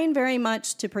just trying very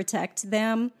much to protect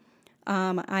them.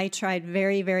 I tried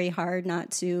very, very hard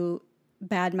not to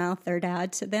badmouth their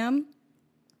dad to them.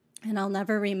 And I'll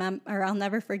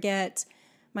never forget,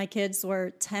 my kids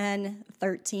were 10,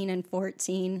 13, and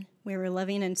 14. We were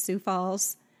living in Sioux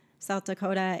Falls, South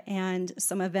Dakota, and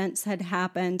some events had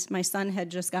happened. My son had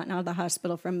just gotten out of the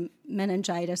hospital from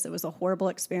meningitis. It was a horrible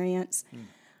experience.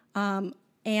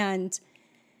 And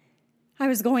I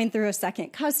was going through a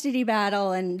second custody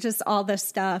battle and just all this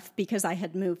stuff because I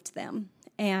had moved them.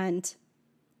 And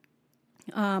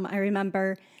I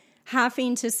remember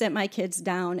having to sit my kids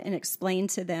down and explain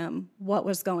to them what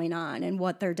was going on and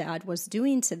what their dad was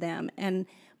doing to them. And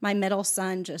my middle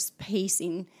son just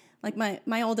pacing.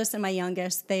 My oldest and my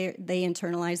youngest, they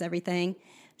internalize everything,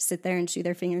 sit there and chew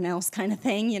their fingernails kind of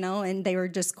thing, and they were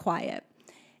just quiet.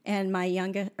 and my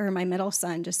middle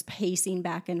son just pacing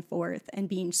back and forth and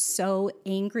being so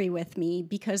angry with me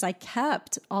because I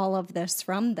kept all of this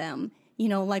from them. You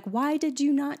know, like, why did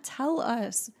you not tell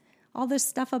us all this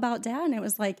stuff about dad? And it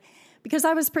was like, because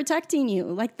I was protecting you.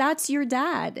 Like, that's your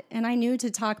dad. And I knew to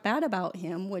talk bad about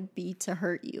him would be to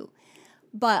hurt you.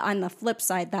 But on the flip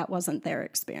side, that wasn't their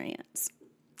experience.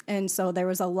 And so there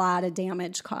was a lot of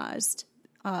damage caused.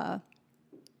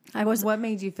 What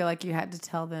made you feel like you had to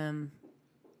tell them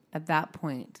at that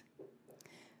point?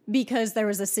 Because there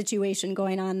was a situation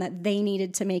going on that they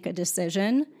needed to make a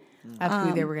decision. Of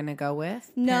who they were going to go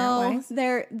with? No,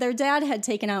 their dad had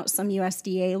taken out some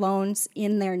USDA loans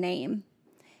in their name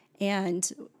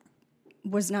and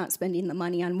was not spending the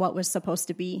money on what was supposed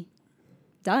to be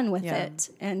done with it.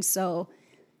 And so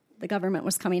the government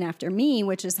was coming after me,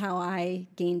 which is how I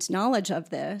gained knowledge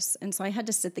of this. And so I had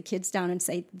to sit the kids down and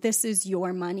say, this is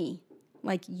your money.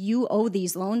 Like, you owe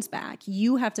these loans back.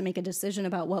 You have to make a decision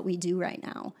about what we do right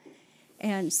now.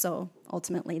 And so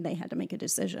ultimately they had to make a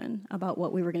decision about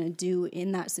what we were going to do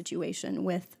in that situation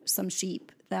with some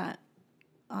sheep that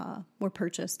were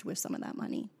purchased with some of that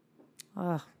money.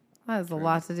 Oh, that is a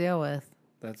lot to deal with.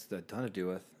 That's a ton to deal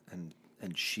with.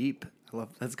 And sheep. I love,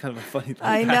 that's kind of a funny thing.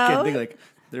 I know. can't think, like,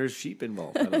 there's sheep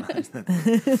involved. I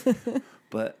don't know.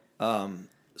 But,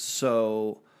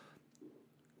 so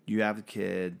you have the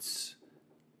kids,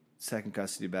 second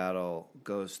custody battle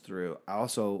goes through. I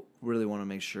also really want to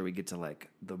make sure we get to, like,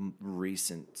 the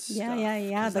recent stuff.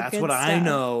 Yeah. That's what I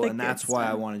know, and that's why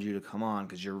I wanted you to come on,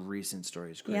 because your recent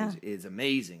story is crazy. Yeah. It's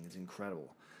amazing. It's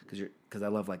incredible, because I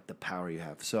love, like, the power you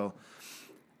have. So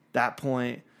that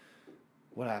point,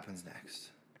 what happens next?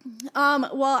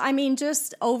 Well, I mean,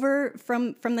 just over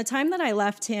from the time that I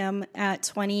left him at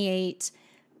 28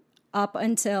 up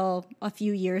until a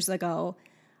few years ago,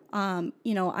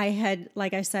 you know, I had,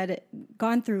 like I said,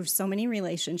 gone through so many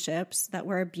relationships that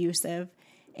were abusive,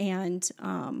 and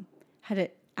had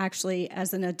it actually,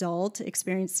 as an adult,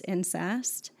 experienced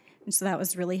incest. And so that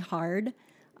was really hard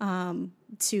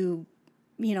to,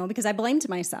 you know, because I blamed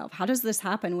myself. How does this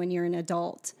happen when you're an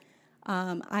adult?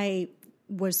 I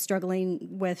was struggling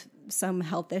with some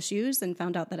health issues and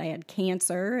found out that I had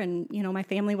cancer, and, you know, my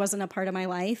family wasn't a part of my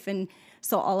life. And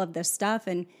so all of this stuff,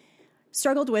 and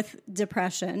struggled with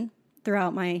depression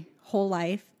throughout my whole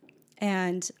life.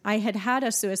 And I had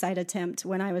a suicide attempt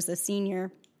when I was a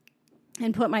senior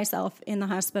and put myself in the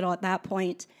hospital at that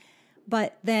point,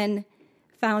 but then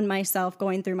found myself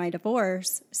going through my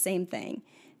divorce, same thing.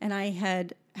 And I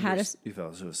had You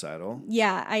felt suicidal?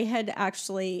 Yeah, I had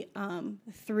actually,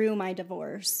 through my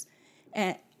divorce,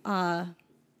 right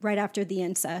after the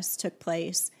incest took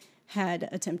place, had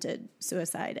attempted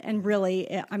suicide. And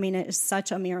really, I mean, it is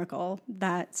such a miracle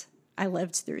that I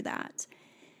lived through that,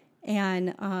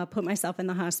 and put myself in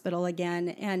the hospital again.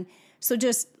 And so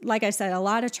just, like I said, a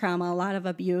lot of trauma, a lot of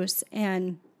abuse.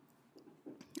 And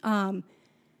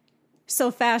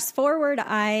so fast forward,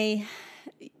 I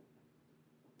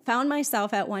found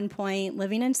myself at one point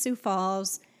living in Sioux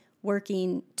Falls,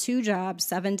 working 2 jobs,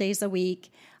 7 days a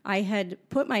week. I had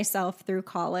put myself through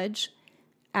college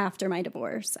after my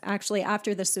divorce. Actually,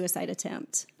 after the suicide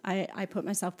attempt, I put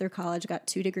myself through college, got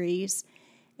 2 degrees,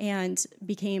 and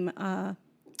became a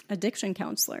addiction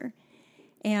counselor.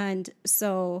 And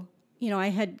so, you know, I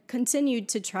had continued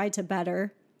to try to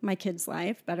better my kids'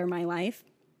 life, better my life,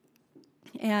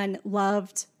 and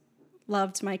loved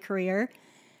my career,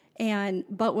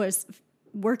 but was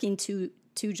working two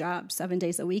jobs 7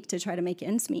 days a week to try to make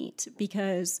ends meet,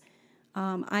 because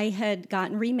I had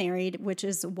gotten remarried, which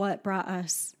is what brought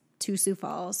us to Sioux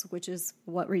Falls, which is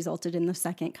what resulted in the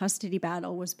second custody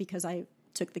battle, was because I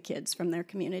took the kids from their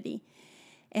community.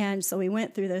 And so we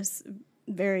went through this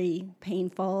very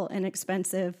painful and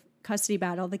expensive custody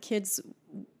battle. The kids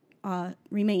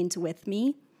remained with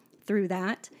me through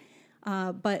that.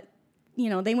 But, you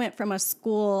know, they went from a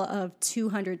school of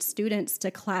 200 students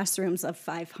to classrooms of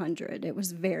 500. It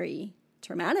was very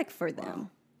traumatic for them. Wow.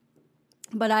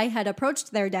 But I had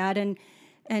approached their dad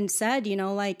and said, you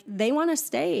know, like, they want to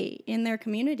stay in their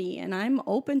community, and I'm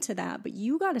open to that, but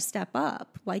you got to step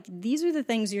up. Like, these are the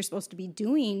things you're supposed to be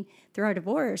doing through our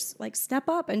divorce. Like, step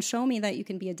up and show me that you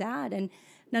can be a dad. And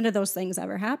none of those things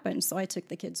ever happened. So I took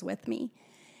the kids with me.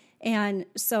 And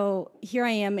so here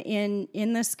I am in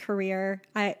this career.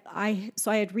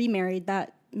 So I had remarried.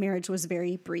 That marriage was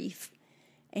very brief.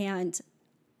 And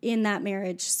in that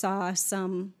marriage saw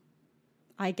some,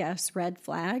 I guess, red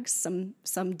flags,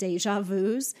 some deja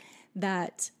vus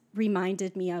that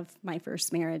reminded me of my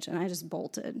first marriage, and I just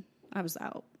bolted. I was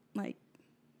out. Like,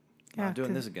 not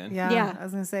doing this again. Yeah. I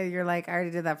was going to say, you're like, I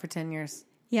already did that for 10 years.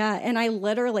 Yeah, and I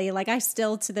literally, like, I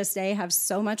still to this day have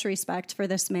so much respect for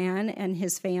this man and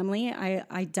his family.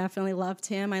 I definitely loved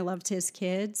him. I loved his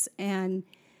kids.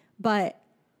 But,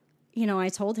 you know, I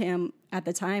told him at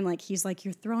the time, like, he's like,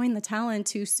 you're throwing the towel in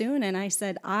too soon. And I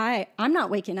said, I'm not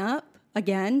waking up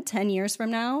again 10 years from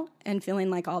now and feeling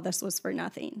like all this was for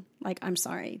nothing. Like, I'm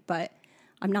sorry, but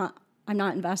I'm not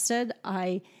invested.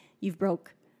 You've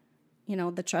broke, you know,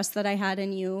 the trust that I had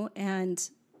in you, and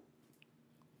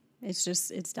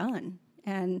it's done.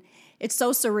 And it's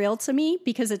so surreal to me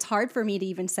because it's hard for me to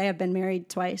even say I've been married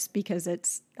twice because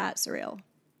it's that surreal.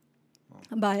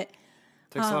 But it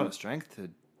takes a lot of strength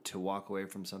to walk away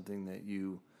from something that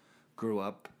you grew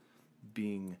up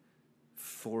being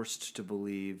forced to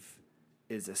believe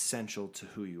is essential to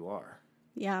who you are.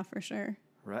 Yeah, for sure.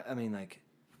 Right? I mean, like,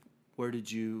 where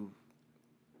did you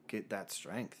get that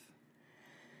strength?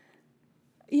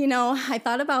 You know, I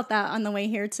thought about that on the way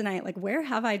here tonight. Like, where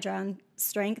have I drawn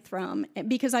strength from?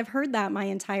 Because I've heard that my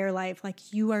entire life.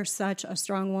 Like, you are such a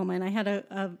strong woman. I had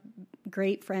a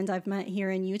great friend I've met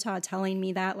here in Utah telling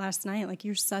me that last night. Like,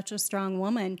 you're such a strong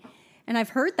woman. And I've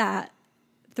heard that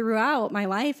throughout my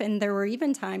life. And there were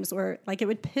even times where, like, it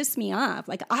would piss me off.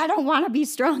 Like, I don't want to be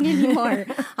strong anymore.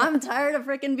 I'm tired of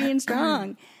freaking being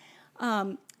strong.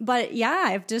 But yeah,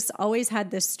 I've just always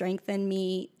had this strength in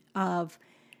me of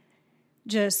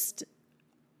just,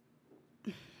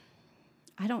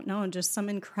 I don't know, just some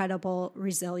incredible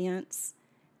resilience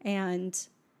and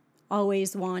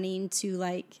always wanting to,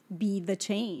 like, be the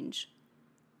change.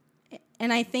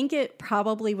 And I think it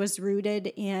probably was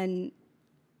rooted in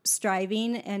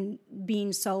striving and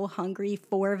being so hungry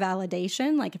for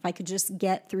validation. Like, if I could just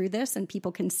get through this and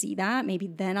people can see that, maybe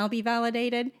then I'll be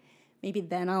validated. Maybe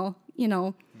then I'll, you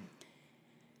know,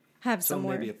 have some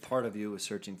more. So maybe a part of you was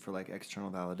searching for, like,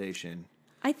 external validation.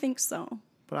 I think so.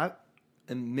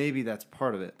 And maybe that's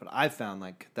part of it, but I found,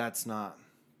 like, that's not,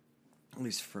 at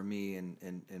least for me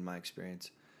in my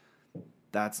experience,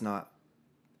 that's not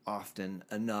often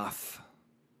enough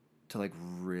to, like,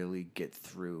 really get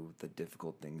through the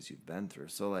difficult things you've been through.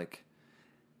 So, like,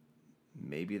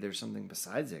 maybe there's something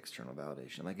besides the external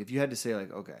validation. Like, if you had to say,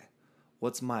 like, okay,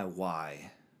 what's my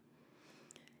why?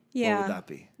 Yeah. What would that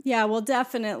be? Yeah, well,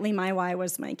 definitely my why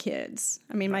was my kids.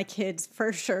 I mean, my kids,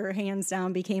 for sure, hands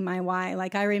down, became my why.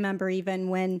 Like, I remember even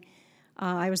when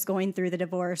I was going through the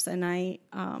divorce and I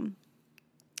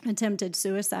attempted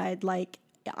suicide, like,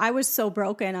 I was so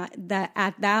broken that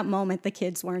at that moment, the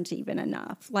kids weren't even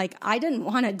enough. Like, I didn't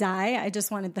want to die. I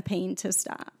just wanted the pain to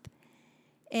stop.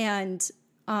 And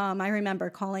I remember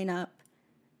calling up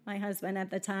my husband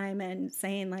at the time and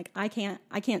saying, like, I can't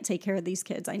take care of these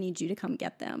kids. I need you to come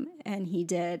get them. And he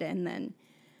did. And then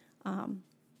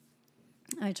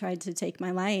I tried to take my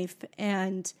life.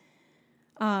 And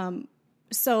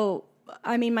so,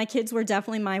 I mean, my kids were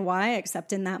definitely my why,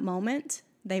 except in that moment,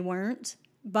 they weren't.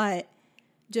 But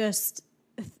just,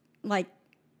 like,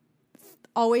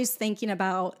 always thinking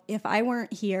about, if I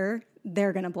weren't here,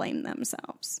 they're going to blame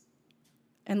themselves.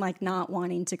 And, like, not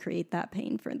wanting to create that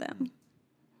pain for them.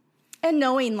 And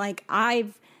knowing, like,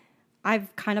 I've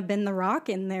kind of been the rock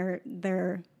in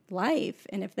their life,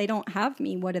 and if they don't have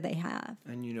me, what do they have?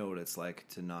 And you know what it's like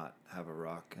to not have a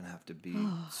rock and have to be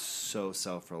so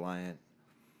self-reliant.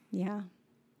 Yeah,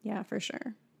 for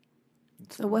sure.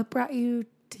 So what brought you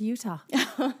to Utah?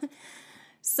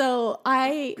 So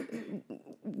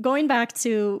going back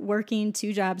to working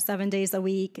 2 jobs 7 days a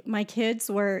week, my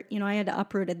kids were, you know, I had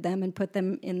uprooted them and put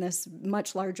them in this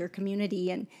much larger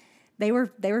community, and they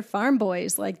were farm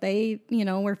boys. Like, they, you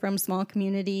know, were from small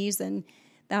communities, and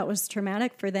that was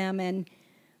traumatic for them.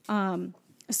 And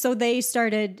so they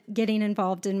started getting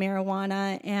involved in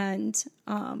marijuana and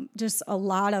just a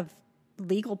lot of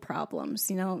legal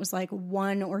problems. You know, it was like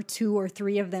 1 or 2 or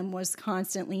 3 of them was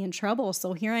constantly in trouble.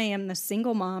 So here I am, the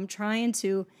single mom, trying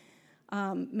to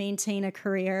maintain a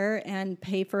career and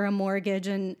pay for a mortgage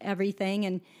and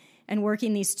everything, and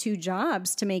working these 2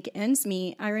 jobs to make ends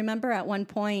meet. I remember at one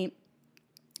point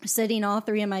sitting all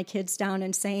 3 of my kids down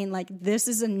and saying, like, this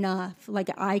is enough. Like,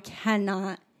 I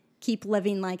cannot keep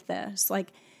living like this.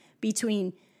 Like,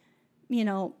 between, you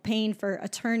know, paying for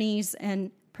attorneys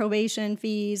and probation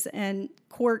fees and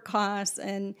court costs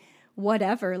and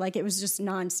whatever, like, it was just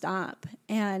nonstop.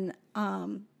 And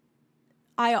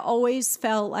I always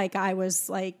felt like I was,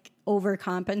 like,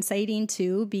 overcompensating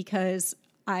too, because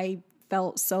I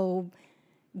felt so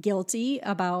guilty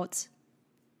about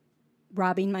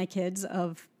robbing my kids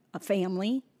of a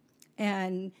family.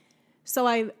 And so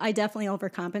I definitely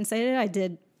overcompensated. I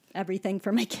did everything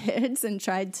for my kids and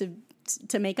tried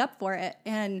to make up for it.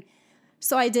 And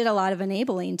so I did a lot of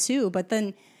enabling too. But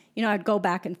then, you know, I'd go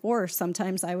back and forth.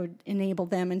 Sometimes I would enable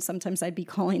them, and sometimes I'd be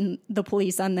calling the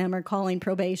police on them or calling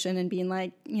probation and being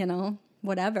like, you know,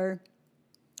 whatever.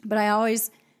 But I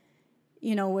always,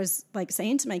 you know, was like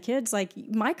saying to my kids, like,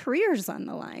 my career's on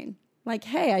the line. Like,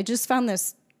 hey, I just found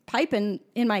this pipe in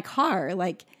my car.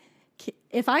 Like,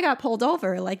 if I got pulled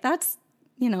over, like, that's,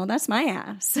 you know, that's my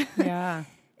ass. Yeah.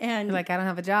 And you're like, I don't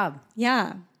have a job.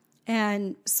 Yeah.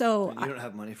 And so and you don't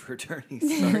have money for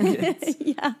attorneys. Sorry,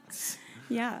 kids.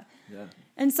 Yeah.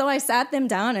 And so I sat them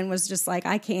down and was just like,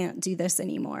 I can't do this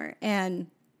anymore. And,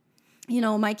 you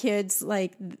know, my kids,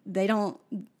 like, they don't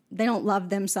love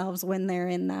themselves when they're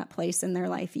in that place in their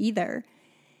life either.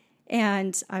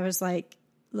 And I was like,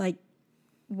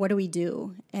 what do we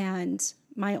do? And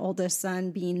my oldest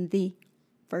son, being the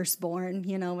firstborn,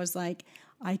 you know, was like,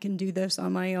 I can do this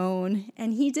on my own.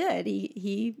 And he did.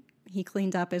 He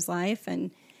cleaned up his life,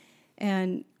 and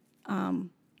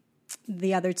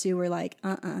the other two were like,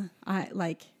 I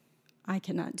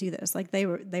cannot do this. Like, they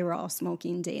were all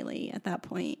smoking daily at that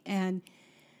point. And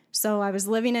so I was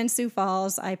living in Sioux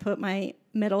Falls. I put my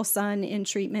middle son in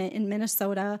treatment in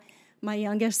Minnesota, my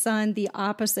youngest son the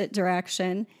opposite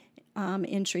direction,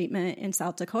 in treatment in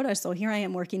South Dakota. So here I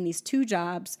am working these 2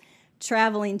 jobs,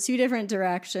 traveling 2 different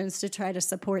directions to try to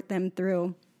support them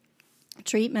through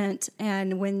treatment.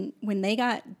 And when they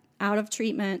got out of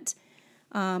treatment,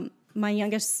 my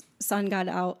youngest son got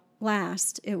out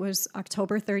last. It was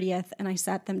October 30th, and I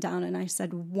sat them down and I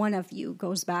said, one of you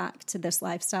goes back to this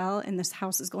lifestyle, and this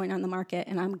house is going on the market,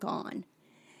 and I'm gone.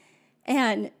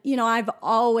 And, you know, I've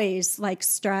always, like,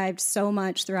 strived so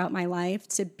much throughout my life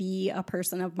to be a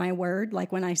person of my word.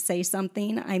 Like, when I say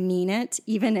something, I mean it,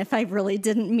 even if I really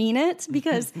didn't mean it,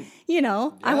 because, you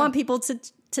know, I want people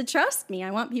to trust me. I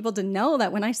want people to know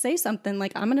that when I say something,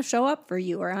 like, I'm going to show up for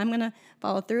you, or I'm going to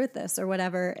follow through with this or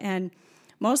whatever. And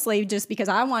mostly just because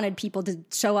I wanted people to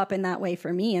show up in that way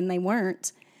for me, and they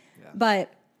weren't. Yeah.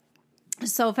 But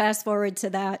so fast forward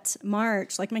to that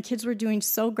March, like, my kids were doing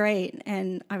so great,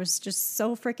 and I was just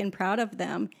so freaking proud of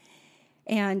them.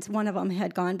 And one of them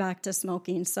had gone back to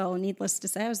smoking. So needless to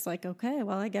say, I was like, okay,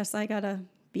 well, I guess I got to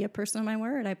be a person of my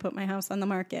word. I put my house on the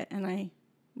market, and I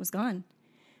was gone.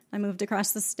 I moved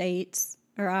across the states,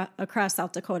 or across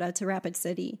South Dakota to Rapid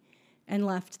City, and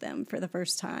left them for the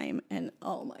first time. And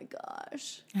oh my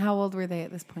gosh. How old were they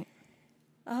at this point?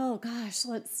 Oh gosh,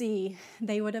 let's see.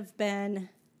 They would have been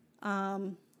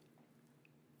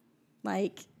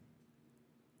like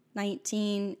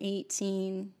 19,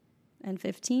 18, and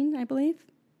 15, I believe.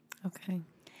 Okay.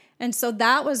 And so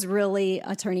that was really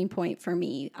a turning point for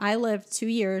me. I lived 2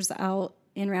 years out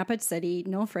in Rapid City,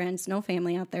 no friends, no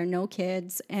family out there, no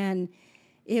kids, and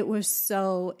it was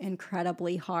so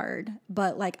incredibly hard.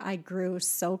 But, like, I grew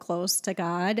so close to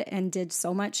God and did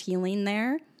so much healing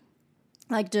there.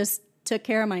 Like, just took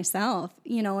care of myself,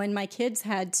 you know, and my kids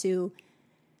had to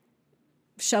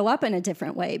show up in a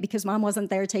different way because mom wasn't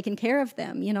there taking care of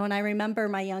them, you know. And I remember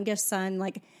my youngest son,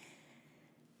 like,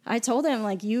 I told him,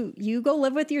 like, you go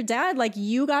live with your dad. Like,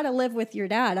 you got to live with your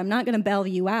dad. I'm not going to bail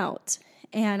you out.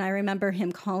 And I remember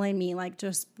him calling me, like,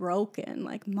 just broken,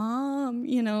 like, Mom,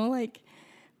 you know, like,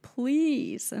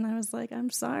 please. And I was like, I'm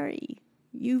sorry.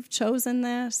 You've chosen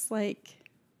this. Like,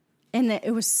 and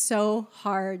it was so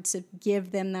hard to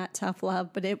give them that tough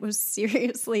love, but it was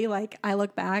seriously, like, I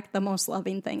look back, the most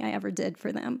loving thing I ever did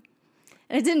for them.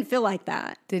 And it didn't feel like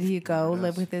that. Did he go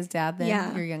live with his dad then,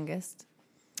 Yeah. your youngest?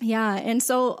 Yeah. And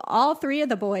so all 3 of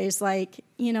the boys, like,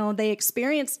 you know, they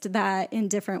experienced that in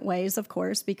different ways, of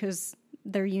course, because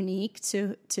they're unique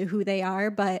to who they are,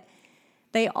 but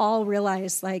they all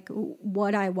realized, like,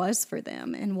 what I was for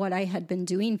them and what I had been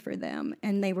doing for them.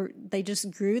 And they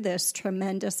just grew this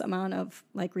tremendous amount of,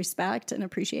 like, respect and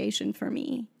appreciation for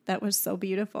me. That was so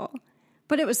beautiful.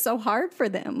 But it was so hard for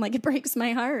them. Like, it breaks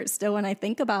my heart still when I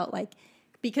think about, like,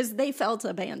 because they felt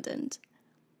abandoned.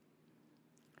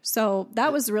 So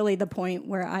that was really the point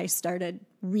where I started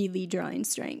really drawing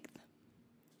strength.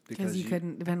 Because you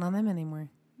couldn't depend on them anymore.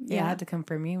 They Yeah. had to come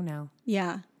from you now.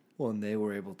 Yeah. Well, and they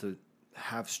were able to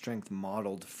have strength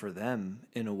modeled for them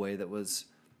in a way that was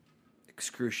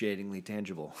excruciatingly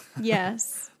tangible.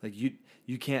 Yes. Like,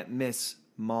 you can't miss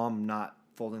mom not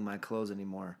folding my clothes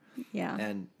anymore. Yeah.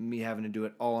 And me having to do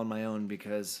it all on my own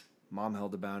because mom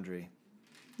held a boundary.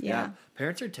 Yeah.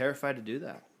 Parents are terrified to do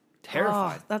that.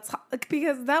 Terrified. Oh, that's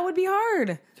because that would be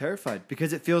hard. Terrified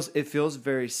because it feels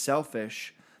very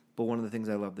selfish. But one of the things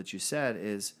I love that you said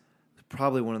is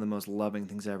probably one of the most loving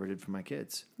things I ever did for my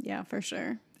kids. Yeah, for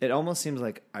sure. It almost seems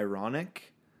like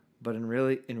ironic, but in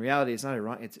reality, it's not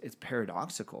ironic. It's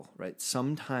paradoxical, right?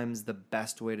 Sometimes the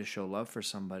best way to show love for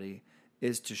somebody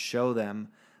is to show them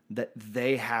that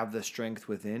they have the strength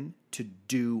within to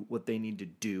do what they need to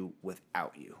do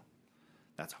without you.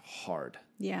 That's hard.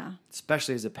 Yeah.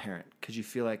 Especially as a parent, because you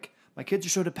feel like my kids are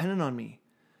so dependent on me.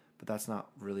 But that's not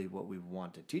really what we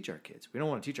want to teach our kids. We don't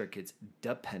want to teach our kids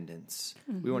dependence.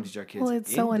 Mm-hmm. We want to teach our kids. Well,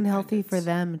 it's so unhealthy for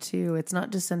them too. It's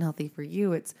not just unhealthy for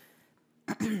you. It's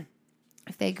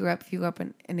if you grew up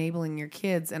enabling your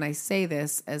kids, and I say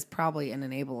this as probably an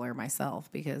enabler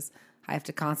myself because I have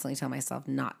to constantly tell myself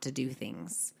not to do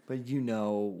things. But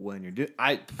when you're doing,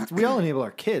 we all enable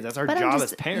our kids. That's our job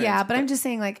as parents. Yeah, but I'm just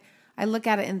saying, like, I look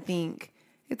at it and think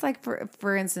it's like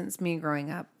for instance, me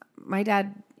growing up, my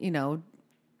dad,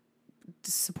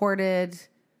 supported,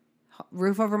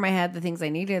 roof over my head, the things I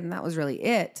needed, and that was really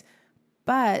it.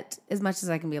 But as much as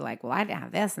I can be like, well, I didn't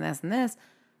have this and this and this,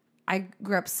 I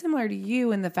grew up similar to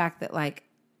you in the fact that, like,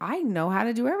 I know how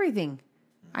to do everything.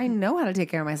 I know how to take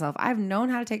care of myself. I've known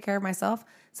how to take care of myself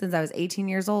since I was 18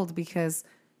 years old because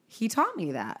he taught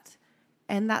me that.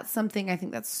 And that's something I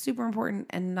think that's super important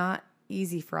and not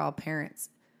easy for all parents.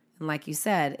 And like you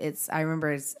said, I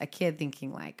remember as a kid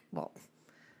thinking like, well,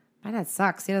 my dad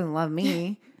sucks. He doesn't love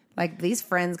me. Like, these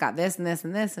friends got this and this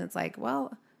and this. And it's like,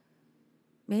 well,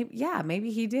 maybe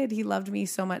he did. He loved me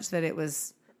so much that it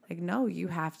was like, no, you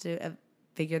have to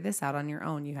figure this out on your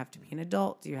own. You have to be an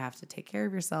adult. You have to take care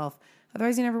of yourself.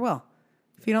 Otherwise, you never will.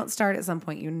 If you don't start at some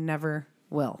point, you never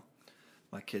will.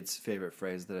 My kid's favorite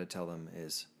phrase that I tell them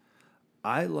is,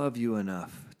 I love you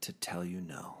enough to tell you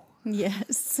no.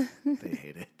 Yes. They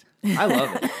hate it. I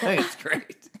love it. I think it's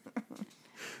great.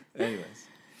 Anyways.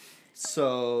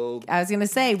 So I was going to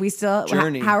say, we still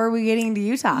journey. How are we getting to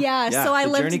Utah? Yeah, so I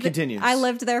lived. Journey continues. I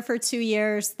lived there for 2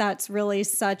 years. That's really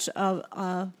such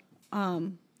a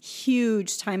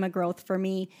huge time of growth for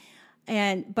me.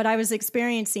 But I was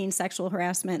experiencing sexual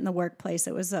harassment in the workplace.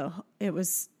 It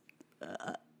was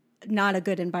not a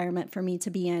good environment for me to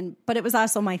be in. But it was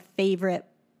also my favorite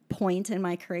point in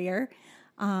my career.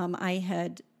 I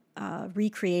had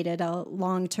recreated a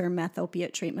long-term meth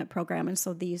opiate treatment program. And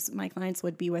so my clients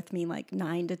would be with me like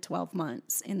 9 to 12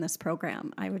 months in this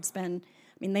program.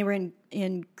 They were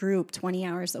in group 20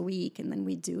 hours a week, and then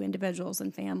we'd do individuals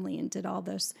and family and did all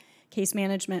this case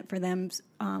management for them,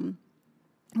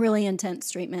 really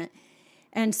intense treatment.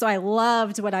 And so I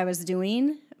loved what I was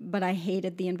doing, but I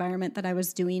hated the environment that I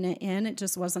was doing it in. It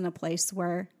just wasn't a place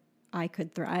where I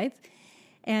could thrive.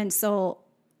 And so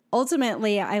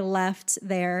ultimately, I left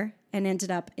there and ended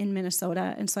up in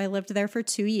Minnesota. And so I lived there for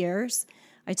 2 years.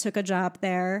 I took a job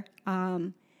there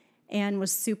and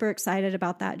was super excited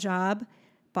about that job,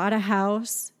 bought a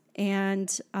house,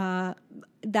 and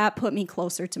that put me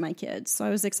closer to my kids. So I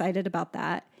was excited about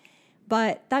that.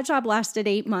 But that job lasted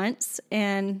 8 months,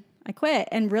 and I quit.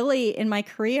 And really, in my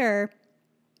career,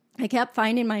 I kept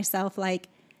finding myself like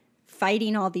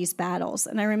fighting all these battles.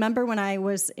 And I remember when I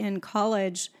was in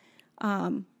college,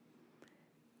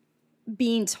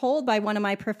 being told by one of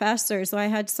my professors, who I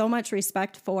had so much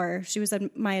respect for, she was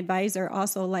my advisor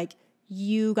also, like,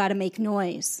 you got to make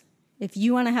noise. If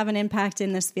you want to have an impact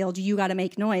in this field, you got to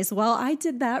make noise. Well, I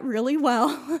did that really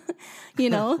well.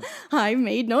 I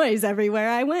made noise everywhere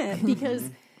I went because,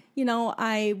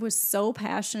 I was so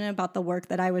passionate about the work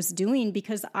that I was doing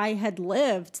because I had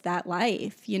lived that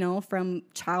life, from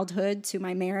childhood to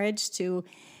my marriage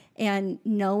and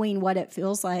knowing what it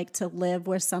feels like to live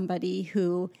with somebody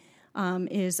who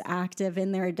is active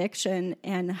in their addiction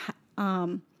and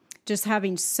just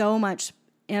having so much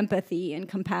empathy and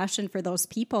compassion for those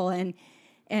people.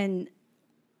 And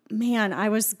man, I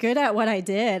was good at what I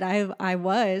did. I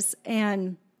was.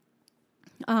 And,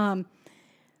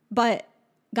 but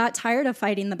got tired of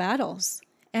fighting the battles.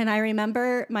 And I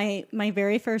remember my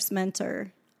very first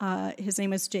mentor, his name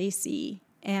was JC,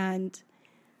 and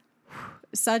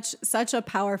such a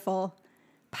powerful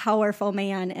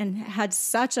man and had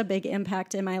such a big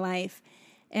impact in my life.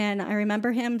 And I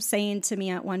remember him saying to me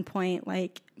at one point,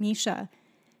 like, Misha,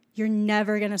 you're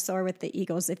never going to soar with the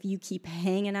eagles if you keep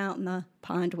hanging out in the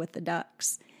pond with the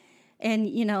ducks. And,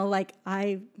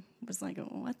 I was like,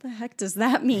 what the heck does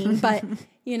that mean? But,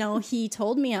 he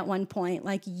told me at one point,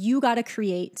 like, you got to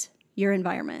create your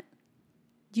environment.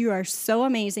 You are so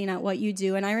amazing at what you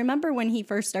do. And I remember when he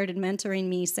first started mentoring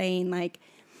me saying, like,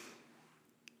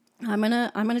 I'm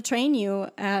gonna train you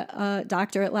at a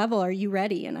doctorate level. Are you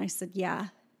ready? And I said, yeah,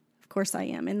 of course I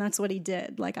am. And that's what he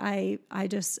did. Like, I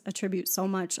just attribute so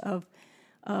much of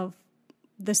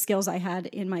the skills I had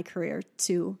in my career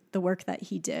to the work that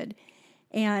he did.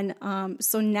 And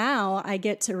so now I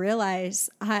get to realize,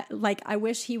 I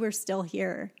wish he were still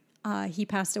here. He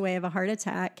passed away of a heart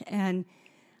attack, and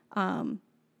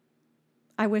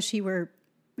I wish he were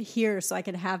here so I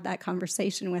could have that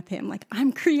conversation with him. Like,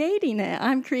 I'm creating it.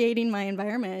 I'm creating my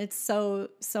environment. It's so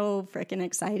freaking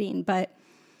exciting. But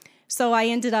so I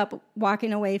ended up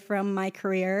walking away from my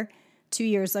career 2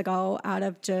 years ago out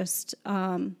of just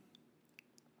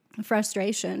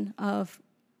frustration of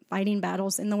fighting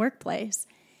battles in the workplace.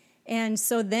 And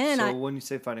so then So when you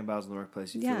say fighting battles in the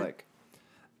workplace, you feel like,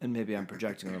 and maybe I'm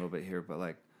projecting a little bit here, but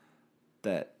like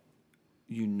that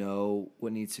you know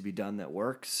what needs to be done that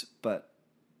works, but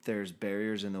there's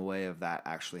barriers in the way of that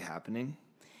actually happening.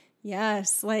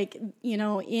 Yes, like, you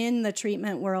know, in the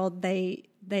treatment world, they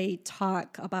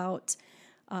talk about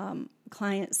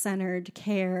client-centered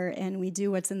care, and we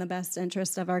do what's in the best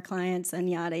interest of our clients and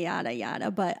yada, yada,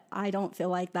 yada. But I don't feel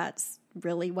like that's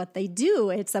really what they do.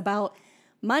 It's about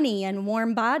money and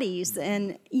warm bodies.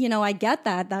 And, you know, I get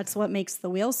that. That's what makes the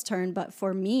wheels turn. But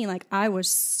for me, like, I was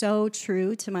so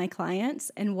true to my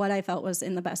clients and what I felt was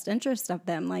in the best interest of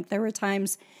them. Like, there were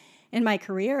times in my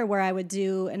career where I would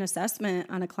do an assessment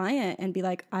on a client and be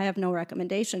like, I have no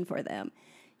recommendation for them,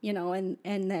 you know, and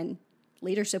then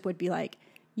leadership would be like,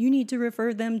 you need to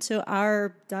refer them to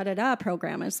our da-da-da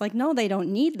program. It's like, no, they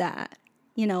don't need that,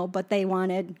 you know, but they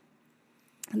wanted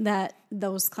that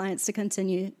those clients to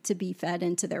continue to be fed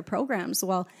into their programs.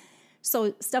 Well,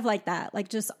 so stuff like that, like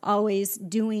just always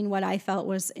doing what I felt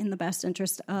was in the best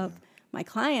interest of my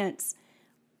clients,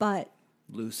 but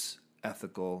Loose,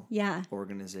 ethical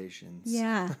organizations.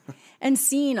 Yeah. And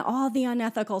seeing all the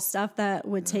unethical stuff that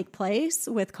would take place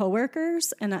with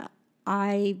coworkers, and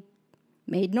I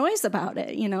made noise about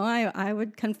it. You know, I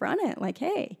would confront it like,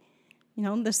 hey, you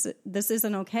know, this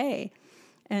isn't okay.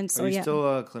 And so, Are you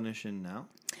still a clinician now?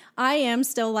 I am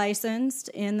still licensed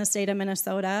in the state of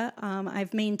Minnesota.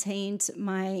 I've maintained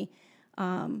my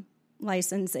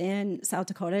license in South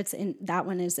Dakota. That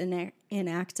one is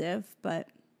inactive, but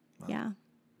yeah.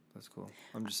 That's cool.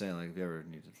 I'm just saying, like, if you ever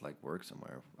need to like work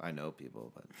somewhere, I know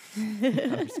people, but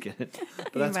I'm just kidding.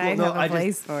 But that's might cool. No, have a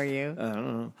place for you. I don't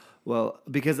know. Well,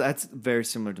 because that's very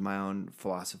similar to my own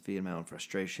philosophy and my own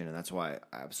frustration, and that's why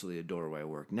I absolutely adore where I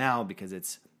work now, because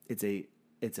it's a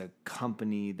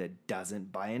company that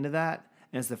doesn't buy into that,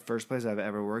 and it's the first place I've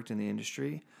ever worked in the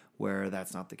industry where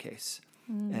that's not the case.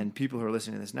 And people who are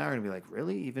listening to this now are going to be like,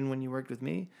 really? Even when you worked with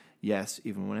me? Yes,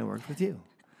 even when I worked with you.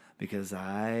 Because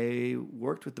I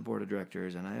worked with the board of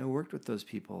directors and I worked with those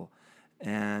people,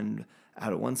 and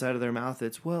out of one side of their mouth,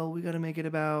 it's, well, we got to make it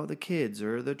about the kids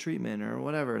or the treatment or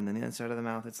whatever. And then the other side of the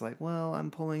mouth, it's like, well,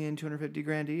 I'm pulling in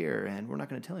 $250,000 a year and we're not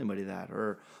going to tell anybody that.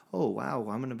 Or, oh, wow,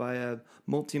 I'm going to buy a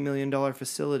multi-million-dollar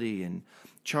facility and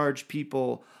charge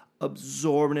people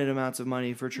absorbent amounts of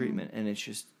money for treatment. And it's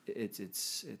just,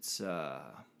 it's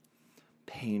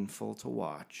painful to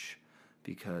watch,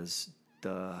 because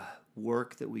the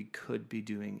work that we could be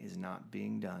doing is not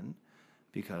being done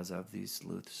because of these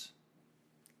loose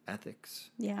ethics.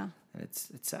 Yeah. And it's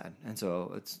sad. And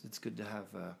so it's good to have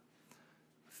a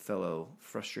fellow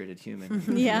frustrated human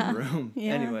in the room.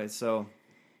 Yeah. Anyway, so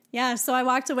I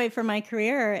walked away from my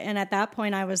career, and at that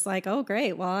point I was like, oh,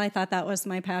 great. Well, I thought that was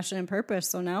my passion and purpose.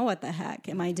 So now what the heck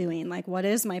am I doing? Like, what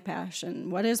is my passion?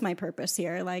 What is my purpose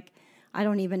here? Like, I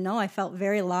don't even know. I felt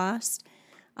very lost.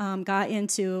 Got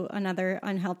into another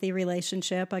unhealthy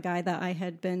relationship, a guy that I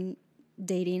had been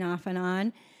dating off and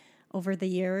on over the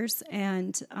years,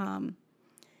 and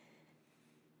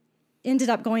ended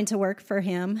up going to work for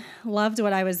him. Loved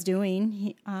what I was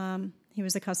doing. He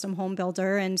was a custom home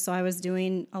builder, and so I was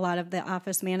doing a lot of the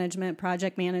office management,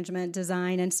 project management,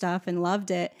 design and stuff, and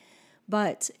loved it.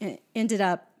 But ended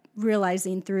up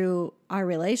realizing through our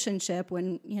relationship,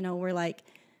 when, you know, we're like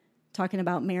talking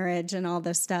about marriage and all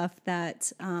this stuff,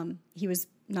 that he was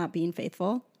not being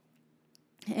faithful.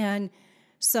 And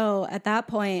so at that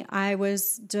point, I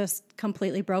was just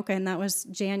completely broken. That was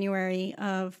January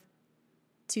of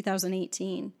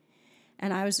 2018.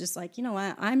 And I was just like, you know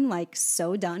what? I'm like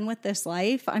so done with this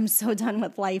life. I'm so done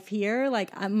with life here.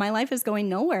 Like, my life is going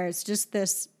nowhere. It's just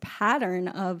this pattern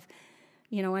of,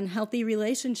 you know, unhealthy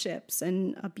relationships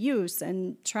and abuse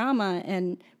and trauma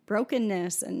and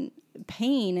brokenness and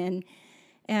pain.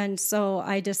 And so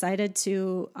I decided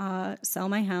to sell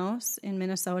my house in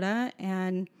Minnesota,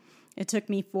 and it took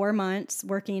me 4 months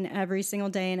working every single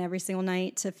day and every single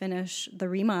night to finish the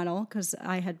remodel, because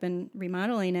I had been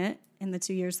remodeling it in the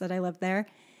 2 years that I lived there,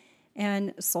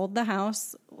 and sold the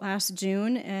house last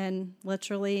June and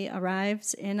literally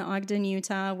arrived in Ogden,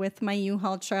 Utah with my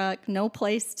U-Haul truck, no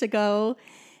place to go.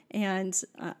 And,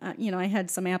 you know, I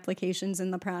had some applications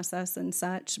in the process and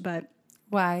such, but...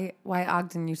 Why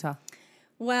Ogden, Utah?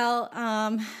 Well,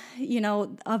 you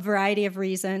know, a variety of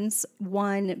reasons.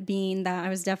 One being that I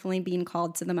was definitely being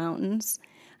called to the mountains.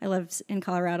 I lived in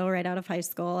Colorado right out of high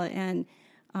school, and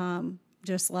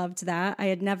just loved that. I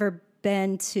had never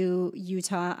been to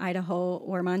Utah, Idaho,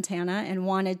 or Montana and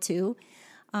wanted to.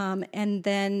 And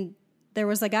then there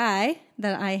was a guy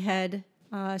that I had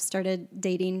started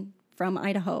dating from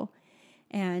Idaho.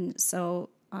 And so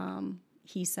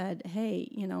he said, hey,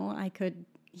 you know,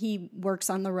 he works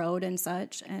on the road and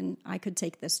such, and I could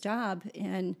take this job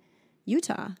in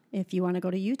Utah if you want to go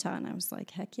to Utah. And I was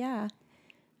like, heck yeah.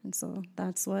 And so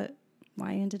that's why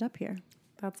I ended up here.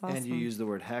 That's awesome. And you use the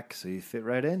word heck, so you fit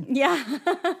right in. Yeah.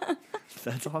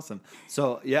 That's awesome.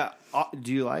 So, yeah,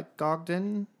 do you like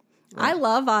Ogden? I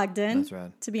love Ogden. That's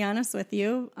rad. To be honest with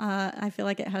you, I feel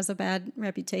like it has a bad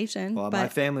reputation. Well, but my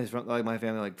family's from, my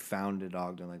family founded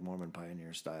Ogden, Mormon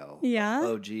pioneer style. Yeah.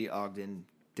 OG Ogden,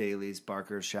 Dailies,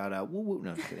 Barkers, shout out. Woo woo.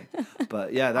 No, just kidding.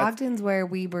 But yeah, that's Ogden's where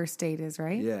Weber State is,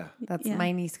 right? yeah. That's Yeah.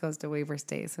 my niece goes to Weber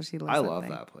State, so she loves I it love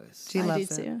there. that place. She I loves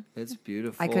do it. too. It's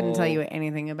beautiful. I couldn't tell you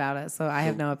anything about it, so I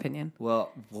have no opinion.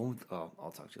 Well,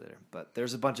 I'll talk to you later. But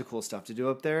there's a bunch of cool stuff to do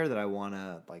up there that I want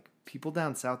to, people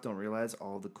down south don't realize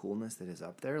all the coolness that is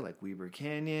up there, like Weber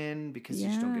Canyon, because you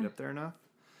just don't Yeah. get up there enough.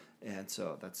 And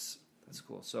so that's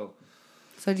cool. So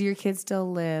So do your kids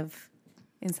still live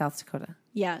in South Dakota?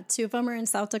 Yeah, 2 of them are in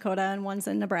South Dakota and one's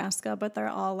in Nebraska, but they're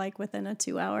all within a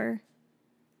 2-hour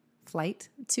Flight?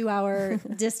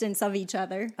 distance of each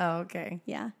other. Oh, okay.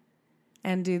 Yeah.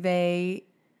 And do they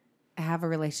have a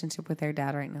relationship with their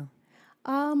dad right now?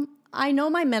 I know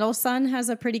my middle son has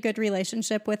a pretty good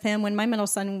relationship with him. When my middle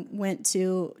son went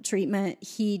to treatment,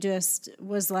 he just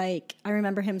was like, I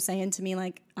remember him saying to me,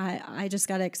 I just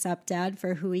got to accept dad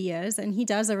for who he is. And he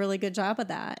does a really good job of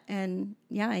that. And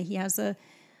yeah, he has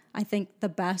I think the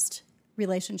best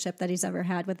relationship that he's ever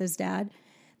had with his dad.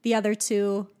 The other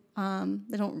two,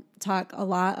 they don't talk a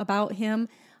lot about him.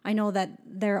 I know that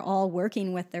they're all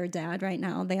working with their dad right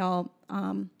now. They all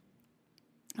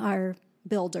are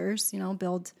builders,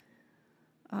 build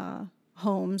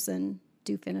homes and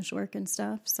do finish work and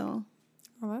stuff. So,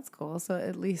 Oh, that's cool. So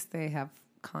at least they have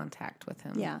contact with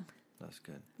him. yeah. that's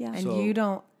good. Yeah. And you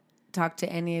don't talk to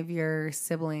any of your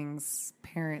siblings'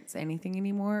 parents anything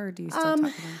anymore, or do you still talk to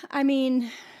them? I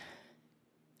mean,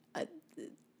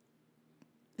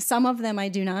 some of them I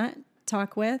do not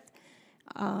talk with.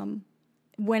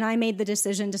 When I made the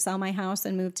decision to sell my house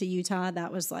and move to Utah,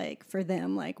 that was for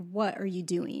them, what are you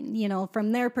doing?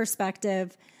 From their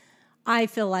perspective, I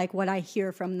feel like what I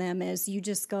hear from them is you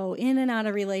just go in and out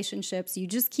of relationships. You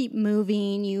just keep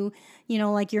moving.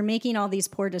 You're making all these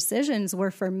poor decisions,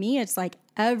 where for me, it's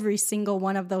every single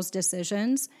one of those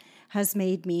decisions has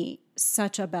made me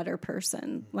such a better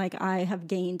person. I have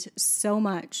gained so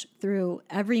much through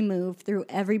every move, through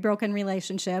every broken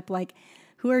relationship.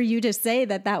 Who are you to say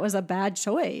that was a bad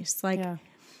choice? Yeah.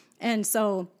 And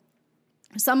so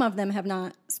some of them have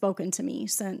not spoken to me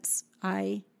since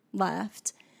I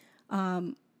left.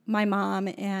 My mom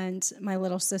and my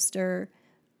little sister,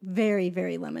 very,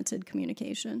 very limited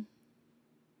communication.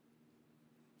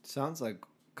 Sounds like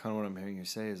kind of what I'm hearing you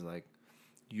say is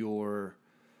your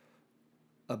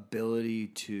ability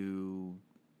to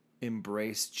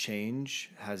embrace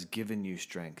change has given you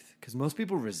strength, because most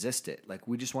people resist it.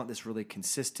 We just want this really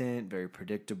consistent, very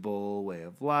predictable way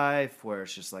of life where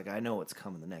it's just I know what's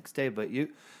coming the next day. But your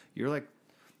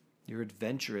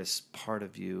adventurous part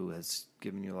of you has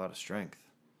given you a lot of strength.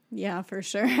 Yeah, for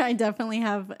sure. I definitely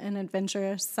have an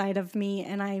adventurous side of me,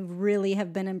 and I really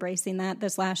have been embracing that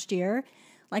this last year.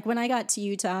 When I got to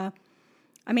Utah,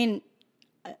 I mean,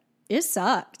 it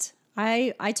sucked.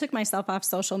 I took myself off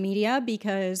social media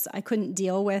because I couldn't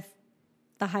deal with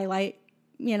the highlight,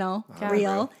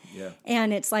 reel. Yeah.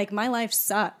 And it's my life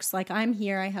sucks. I'm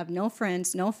here. I have no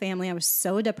friends, no family. I was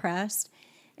so depressed.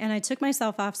 And I took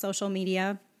myself off social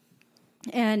media.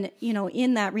 And,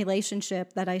 in that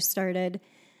relationship that I started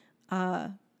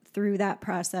through that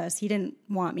process, he didn't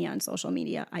want me on social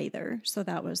media either. So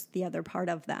that was the other part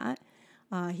of that.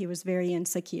 He was very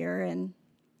insecure and,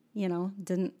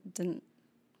 didn't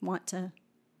want to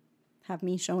have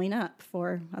me showing up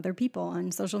for other people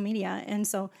on social media. And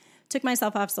so took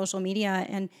myself off social media,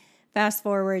 and fast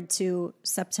forward to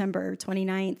September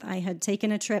 29th, I had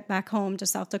taken a trip back home to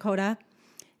South Dakota.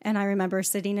 And I remember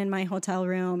sitting in my hotel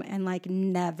room and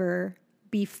never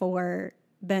before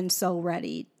been so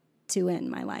ready to end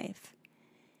my life.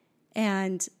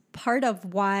 And part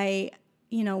of why,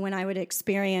 when I would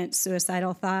experience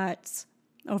suicidal thoughts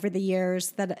over the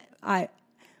years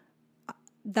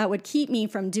that would keep me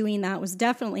from doing that was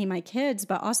definitely my kids,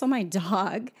 but also my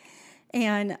dog.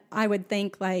 And I would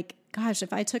think gosh,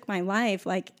 if I took my life,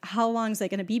 how long is it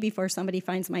going to be before somebody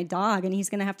finds my dog and he's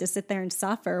going to have to sit there and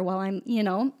suffer while I'm,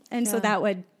 and so that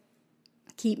would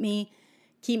keep me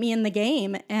in the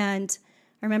game. And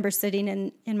I remember sitting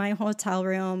in my hotel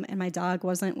room and my dog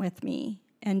wasn't with me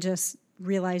and just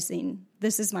realizing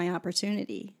this is my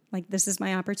opportunity. Like, this is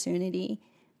my opportunity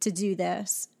to do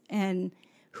this. And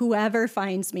whoever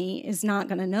finds me is not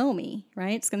going to know me,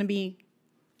 right? It's going to be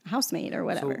a housemate or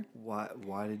whatever. So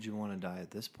why did you want to die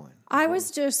at this point? I was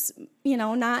just,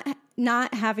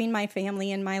 not having my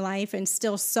family in my life and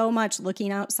still so much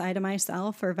looking outside of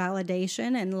myself for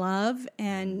validation and love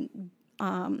and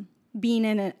being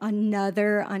in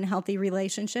another unhealthy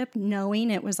relationship, knowing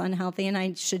it was unhealthy and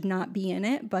I should not be in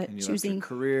it, but and you choosing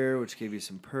left your career, which gave you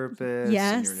some purpose.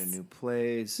 Yes. And you're in a new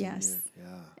place. Yes.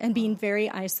 And being very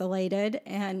isolated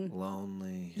and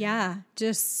lonely. Yeah,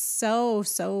 just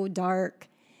so dark.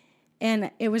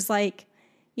 And it was like,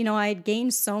 I'd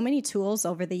gained so many tools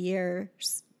over the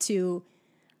years to,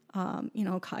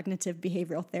 cognitive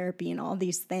behavioral therapy and all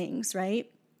these things,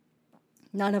 right?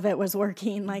 None of it was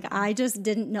working. Like, I just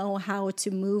didn't know how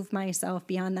to move myself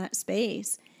beyond that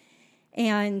space.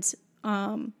 And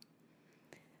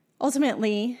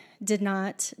ultimately did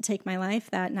not take my life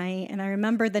that night. And I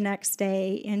remember the next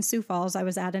day in Sioux Falls, I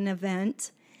was at an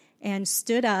event and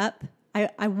stood up.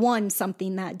 I won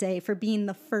something that day for being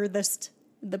the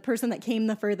person that came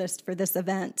the furthest for this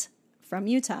event from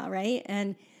Utah, right?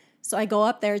 And so I go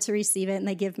up there to receive it, and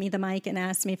they give me the mic and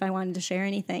ask me if I wanted to share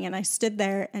anything. And I stood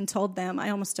there and told them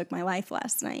I almost took my life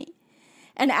last night.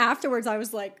 And afterwards, I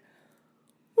was like,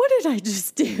 what did I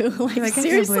just do? Like seriously? I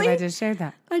can't believe I just shared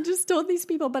that. I just told these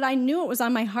people, but I knew it was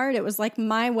on my heart. It was like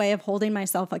my way of holding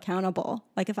myself accountable.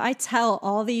 Like, if I tell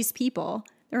all these people,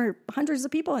 there are hundreds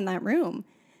of people in that room,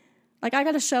 like, I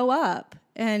got to show up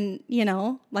and,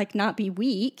 not be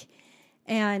weak.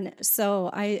 And so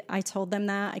I told them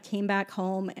that. I came back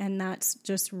home, and that's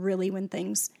just really when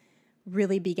things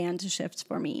really began to shift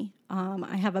for me.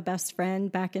 I have a best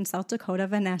friend back in South Dakota,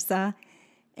 Vanessa,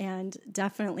 and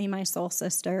definitely my soul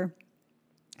sister.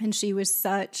 And she was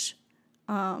such,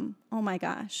 oh my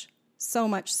gosh, so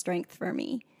much strength for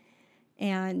me,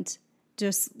 and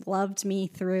just loved me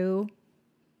through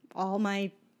all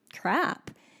my crap.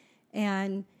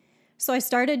 And so I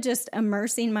started just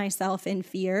immersing myself in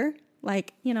fear.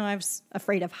 Like, I was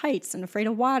afraid of heights and afraid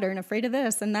of water and afraid of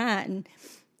this and that. And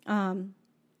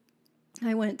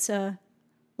I went to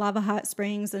Lava Hot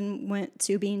Springs and went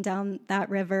tubing down that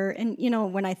river. And,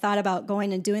 when I thought about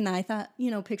going and doing that, I thought,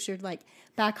 pictured like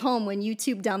back home when you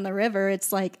tube down the river,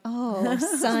 it's like, oh,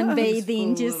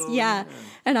 sunbathing, yeah.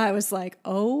 And I was like,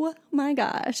 oh my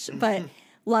gosh, but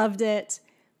loved it.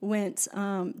 Went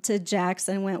to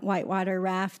Jackson, went whitewater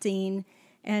rafting.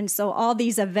 And so all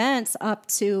these events up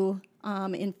to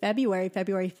in February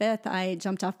 5th, I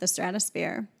jumped off the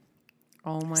stratosphere.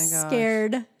 Oh my gosh.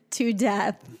 Scared to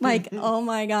death. Like, oh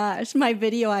my gosh. My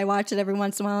video, I watch it every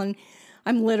once in a while, and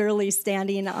I'm literally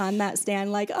standing on that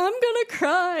stand like, I'm going to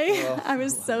cry. Oh, I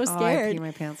was so scared. I peed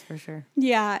my pants for sure.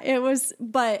 Yeah, it was,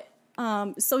 but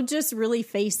so just really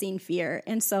facing fear.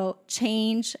 And so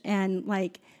change and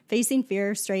like facing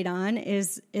fear straight on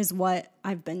is what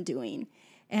I've been doing.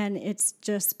 And it's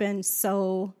just been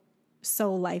so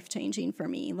life-changing for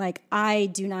me. Like, I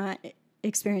do not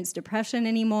experience depression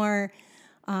anymore.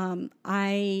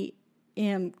 I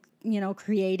am,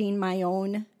 creating my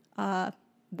own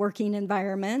working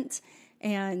environment.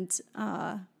 And,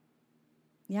 I'm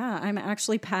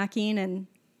actually packing and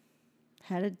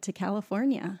headed to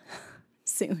California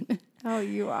soon. Oh,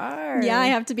 you are? Yeah, I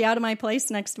have to be out of my place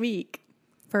next week.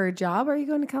 For a job, are you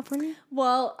going to California?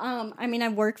 Well, I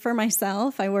work for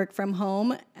myself. I work from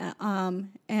home.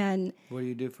 And what do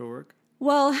you do for work?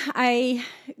 Well, I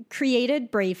created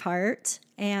Braveheart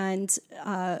and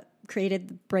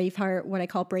created Braveheart, what I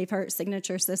call Braveheart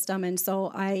Signature System. And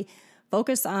so I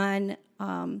focus on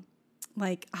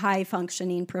like high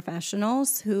functioning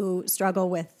professionals who struggle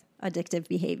with addictive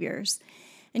behaviors.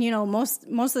 And, most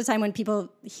of the time when people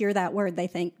hear that word, they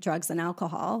think drugs and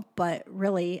alcohol. But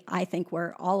really, I think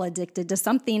we're all addicted to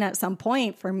something at some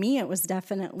point. For me, it was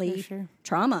definitely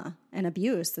trauma and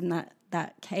abuse and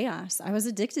that chaos. I was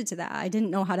addicted to that. I didn't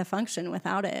know how to function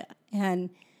without it. And,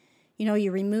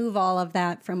 you remove all of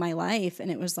that from my life,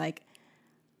 and it was like,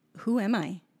 who am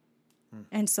I?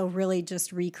 And so really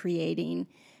just recreating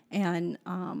and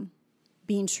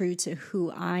being true to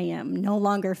who I am, no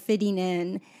longer fitting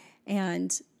in,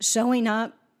 and showing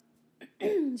up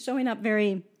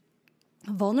very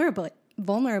vulnerably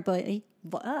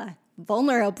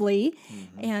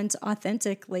and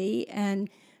authentically, and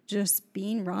just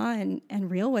being raw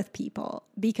and real with people,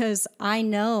 because I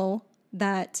know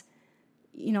that,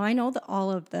 I know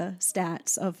all of the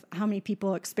stats of how many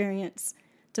people experience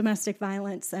domestic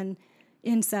violence, and,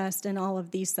 incest and all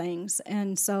of these things.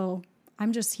 And so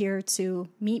I'm just here to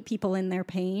meet people in their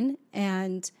pain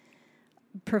and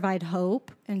provide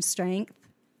hope and strength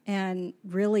and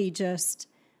really just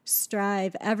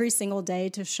strive every single day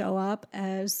to show up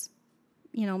as,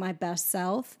 my best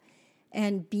self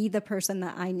and be the person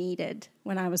that I needed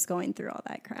when I was going through all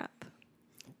that crap.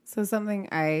 So something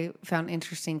I found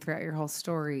interesting throughout your whole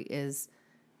story is,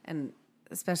 and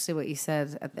especially what you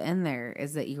said at the end there,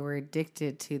 is that you were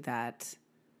addicted to that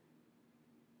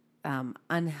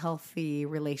unhealthy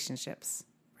relationships,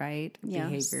 right? Yes.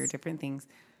 Behavior, different things.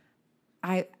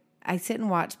 I sit and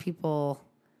watch people,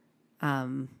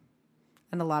 and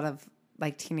a lot of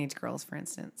like teenage girls, for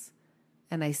instance,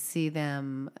 and I see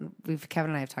them.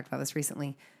 Kevin and I have talked about this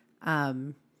recently.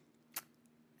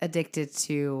 Addicted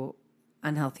to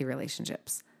unhealthy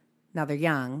relationships. Now they're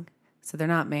young, so they're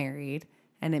not married,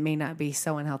 and it may not be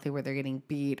so unhealthy where they're getting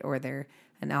beat or they're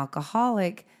an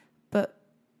alcoholic. But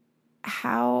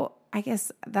I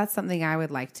guess that's something I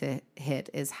would like to hit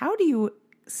is how do you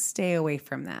stay away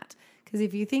from that? Because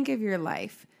if you think of your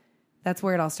life, that's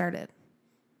where it all started.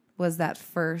 Was that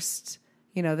first,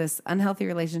 this unhealthy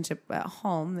relationship at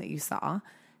home that you saw,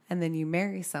 and then you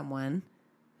marry someone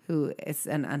who is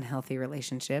an unhealthy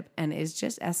relationship and is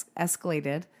just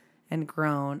escalated and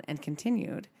grown and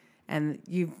continued. And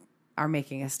you are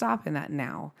making a stop in that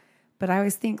now. But I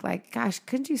always think like, gosh,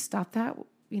 couldn't you stop that,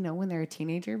 when they're a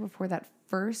teenager before that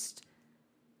first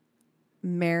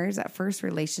marriage, that first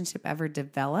relationship ever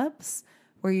develops,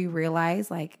 where you realize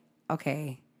like,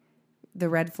 okay, the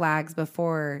red flags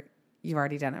before you've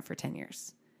already done it for 10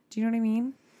 years. Do you know what I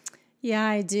mean? Yeah,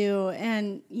 I do.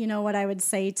 And what I would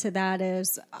say to that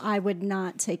is I would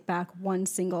not take back one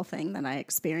single thing that I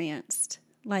experienced.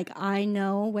 Like I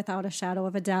know without a shadow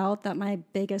of a doubt that my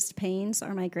biggest pains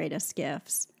are my greatest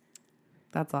gifts.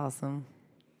 That's awesome.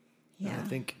 Yeah. And I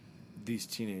think these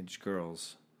teenage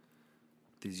girls,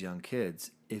 these young kids,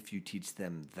 if you teach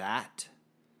them that,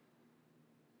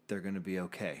 they're going to be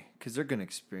okay because they're going to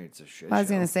experience a shit I was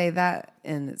show. going to say that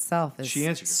in itself is She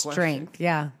answered your strength. question.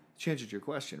 Yeah. She answered your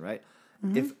question, right?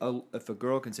 Mm-hmm. If a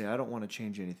girl can say, I don't want to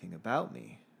change anything about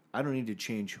me, I don't need to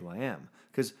change who I am.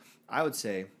 Because I would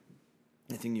say,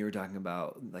 the thing you were talking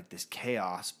about, like this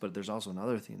chaos, but there's also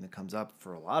another thing that comes up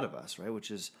for a lot of us, right? Which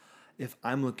is if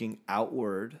I'm looking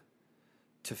outward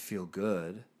to feel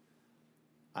good,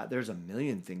 there's a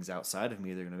million things outside of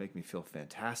me that are going to make me feel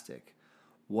fantastic.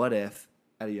 What if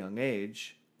at a young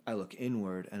age, I look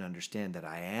inward and understand that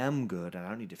I am good and I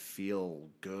don't need to feel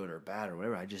good or bad or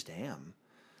whatever. I just am.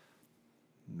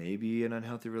 Maybe an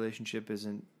unhealthy relationship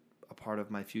isn't a part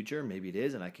of my future. Maybe it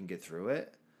is and I can get through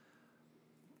it.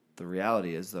 The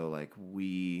reality is, though, like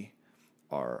we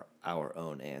are our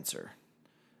own answer.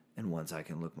 And once I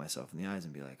can look myself in the eyes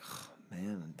and be like, oh,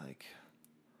 man, like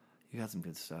you got some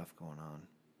good stuff going on.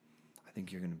 I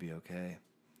think you're going to be okay.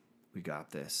 We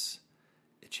got this.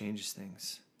 It changes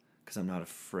things because I'm not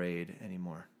afraid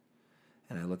anymore.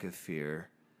 And I look at fear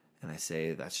and I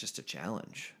say, that's just a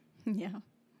challenge. Yeah.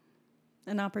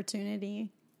 An opportunity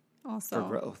also. For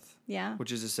growth. Yeah.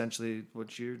 Which is essentially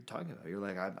what you're talking about. You're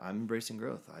like, I'm embracing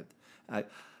growth.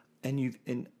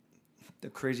 And the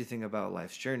crazy thing about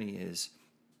life's journey is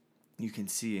you can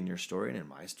see in your story and in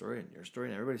my story and your story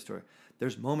and everybody's story,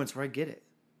 there's moments where I get it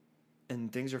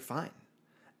and things are fine.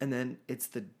 And then it's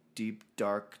the deep,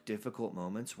 dark, difficult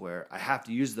moments where I have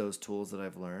to use those tools that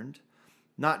I've learned,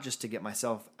 not just to get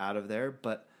myself out of there,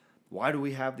 but why do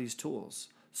we have these tools?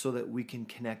 So that we can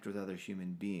connect with other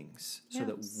human beings, so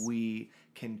that we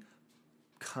can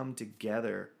come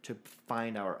together to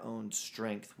find our own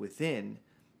strength within,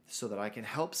 so that I can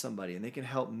help somebody and they can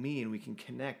help me and we can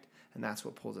connect. And that's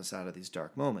what pulls us out of these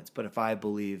dark moments. But if I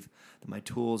believe that my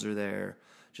tools are there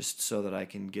just so that I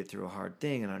can get through a hard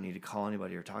thing and I don't need to call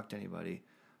anybody or talk to anybody,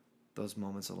 those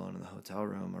moments alone in the hotel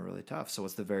room are really tough. So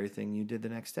it's the very thing you did the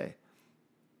next day.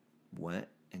 Went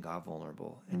and got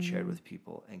vulnerable and shared with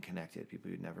people and connected,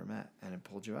 people you'd never met, and it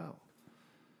pulled you out.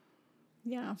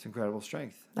 Yeah. It's incredible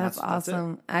strength. That's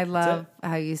awesome. I love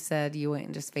how you said you went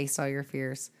and just faced all your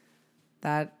fears.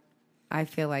 That, I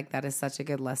feel like that is such a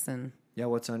good lesson. Yeah,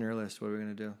 what's on your list? What are we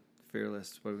going to do? Fear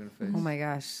list. What are we going to face? Oh my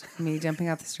gosh. Me jumping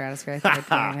off the stratosphere. I think I'd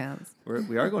put my hands.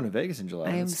 We are going to Vegas in July.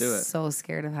 I am Let's do it. so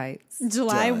scared of heights.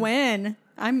 July Done. when?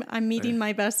 I'm meeting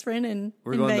my best friend in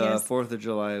going Vegas. the 4th of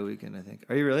July weekend, I think.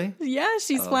 Are you really? Yeah,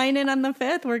 she's flying in on the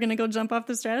 5th. We're going to go jump off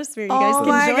the stratosphere. You guys can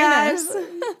my join gosh. us.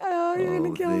 Oh, you're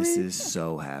going to kill this me. is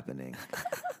so happening.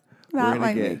 That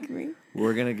might make me.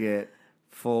 We're going to get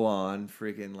full on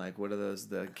freaking, like, what are those,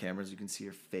 the cameras you can see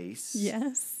your face?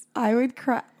 Yes. I would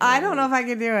cry. I don't know if I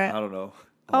could do it. I don't know.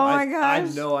 Oh my I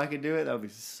gosh. know I could do it. That would be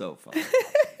so fun.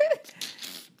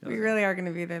 We really are going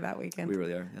to be there that weekend. We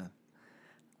really are, yeah.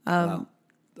 Wow.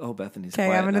 Oh, Bethany's Okay,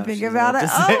 quiet I'm going to now. think She's about allowed it. to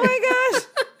say. Oh my gosh.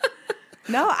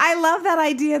 No, I love that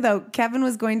idea though. Kevin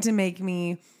was going to make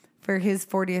me for his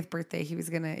 40th birthday.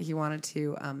 He wanted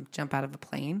to jump out of a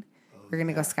plane. We're going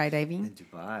to go skydiving. In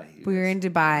Dubai. We were in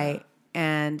Dubai,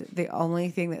 and the only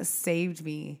thing that saved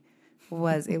me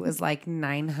was it was like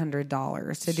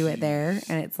 $900 to do it there,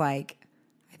 and it's like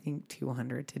I think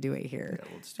 $200 to do it here. Yeah,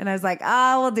 well, and I was like,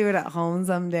 we'll do it at home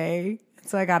someday.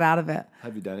 So I got out of it.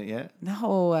 Have you done it yet?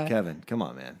 No, Kevin, come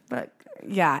on, man. but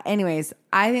yeah. Anyways,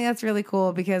 I think that's really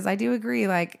cool because I do agree.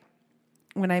 Like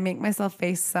when I make myself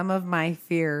face some of my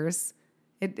fears,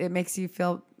 it makes you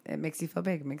feel big. It makes you feel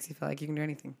like you can do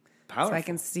anything. Powerful. So I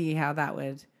can see how that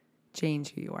would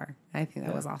change who you are. I think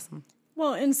that was awesome.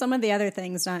 Well, and some of the other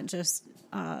things, not just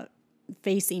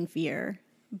facing fear,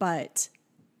 but,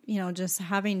 just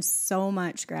having so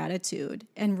much gratitude.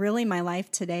 And really my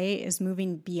life today is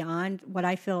moving beyond what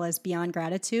I feel is beyond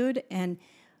gratitude and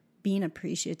being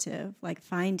appreciative, like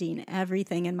finding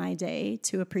everything in my day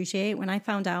to appreciate. When I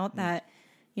found out that,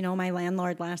 my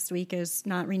landlord last week is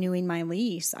not renewing my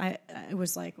lease, I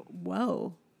was like,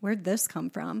 whoa, where'd this come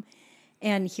from?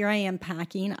 And here I am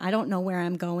packing. I don't know where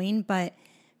I'm going, but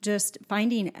just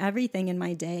finding everything in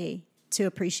my day to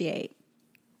appreciate.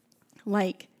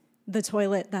 Like the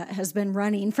toilet that has been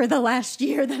running for the last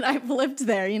year that I've lived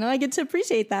there. I get to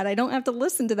appreciate that. I don't have to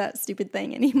listen to that stupid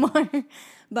thing anymore.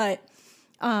 But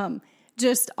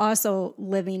just also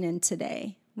living in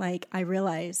today. Like I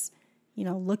realize,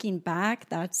 looking back,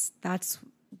 that's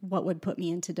what would put me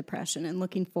into depression, and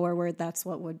looking forward, that's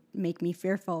what would make me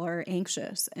fearful or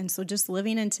anxious. And so just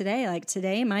living in today, like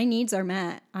today, my needs are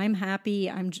met. I'm happy.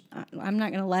 I'm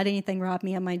not going to let anything rob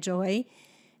me of my joy.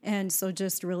 And so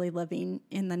just really living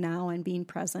in the now and being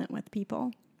present with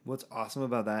people. What's awesome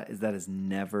about that is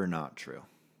never not true.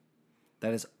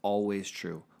 That is always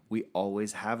true. We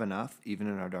always have enough, even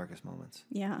in our darkest moments.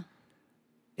 Yeah.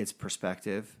 It's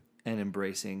perspective and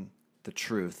embracing the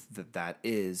truth that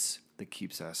is that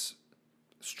keeps us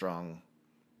strong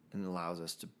and allows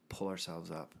us to pull ourselves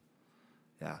up.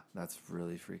 Yeah, that's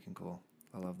really freaking cool.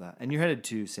 I love that. And you're headed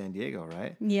to San Diego,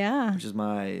 right? Yeah. Which is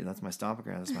that's my stomping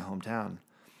ground. That's my hometown.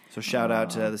 So shout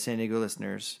out to the San Diego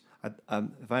listeners.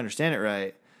 If I understand it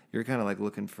right, you're kind of like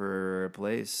looking for a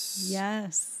place.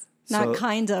 Yes. So, Not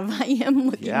kind of. I am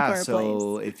looking for a place.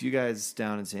 So if you guys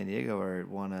down in San Diego or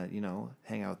want to,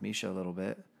 hang out with Misha a little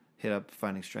bit, hit up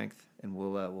Finding Strength, and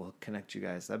we'll connect you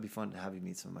guys. That'd be fun to have you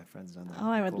meet some of my friends down there. Oh,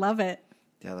 I would love it.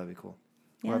 Yeah, that'd be cool.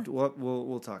 Yeah.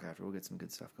 We'll talk after. We'll get some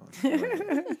good stuff going.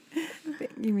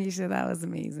 Thank you, Misha. That was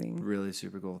amazing. Really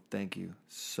super cool. Thank you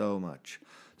so much.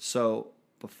 So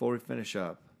before we finish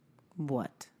up,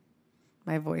 what?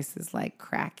 My voice is like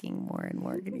cracking more and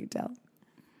more. Can you tell?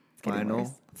 It's getting final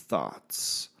worse.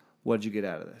 thoughts. What did you get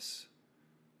out of this?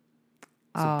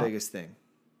 It's the biggest thing.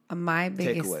 My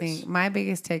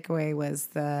biggest takeaway was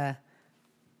the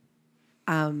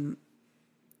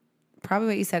probably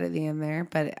what you said at the end there,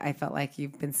 but I felt like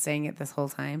you've been saying it this whole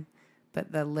time.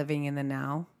 But the living in the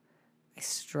now, I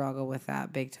struggle with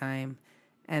that big time.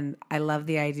 And I love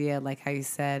the idea, like how you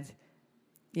said,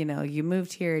 you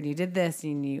moved here and you did this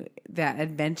and that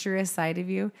adventurous side of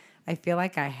you. I feel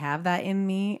like I have that in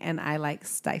me and I like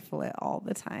stifle it all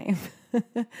the time.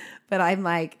 But I'm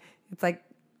like, it's like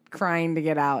crying to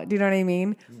get out. Do you know what I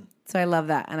mean? So I love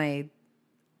that. And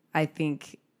I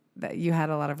think that you had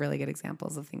a lot of really good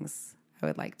examples of things I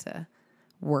would like to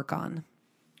work on.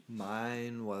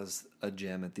 Mine was a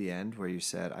gem at the end where you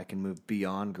said, I can move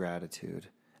beyond gratitude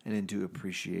and into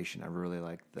appreciation. I really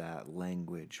like that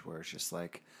language where it's just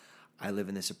like, I live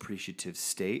in this appreciative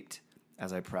state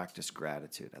as I practice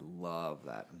gratitude. I love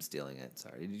that. I'm stealing it.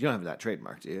 Sorry. You don't have that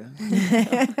trademark, do you?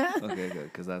 Okay, good.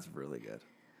 Because that's really good.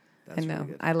 That's I know. Really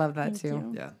good. I love that Thank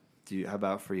too. you. Yeah. How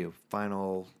about for you?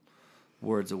 Final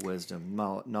words of wisdom,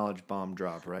 knowledge bomb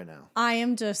drop right now. I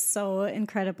am just so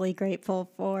incredibly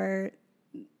grateful for,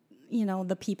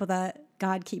 the people that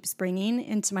God keeps bringing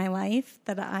into my life,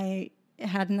 that I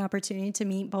had an opportunity to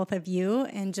meet both of you,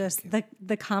 and just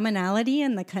the commonality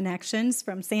and the connections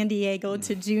from San Diego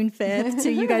to June 5th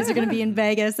to you guys are going to be in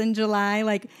Vegas in July.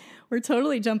 Like, we're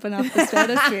totally jumping up the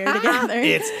stratosphere together.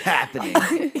 It's happening.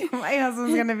 My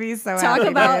husband's going to be so talk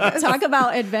happy. talk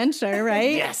about adventure,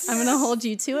 right? Yes. I'm going to hold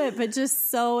you to it, but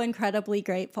just so incredibly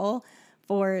grateful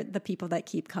for the people that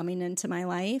keep coming into my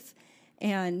life.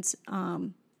 And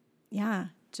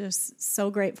just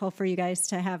so grateful for you guys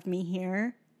to have me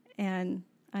here. And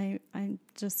I'm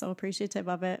just so appreciative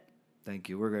of it. Thank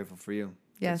you. We're grateful for you.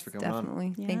 Yes, Thanks for coming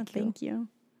definitely. Yeah, Thank you.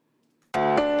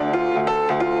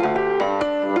 Thank you.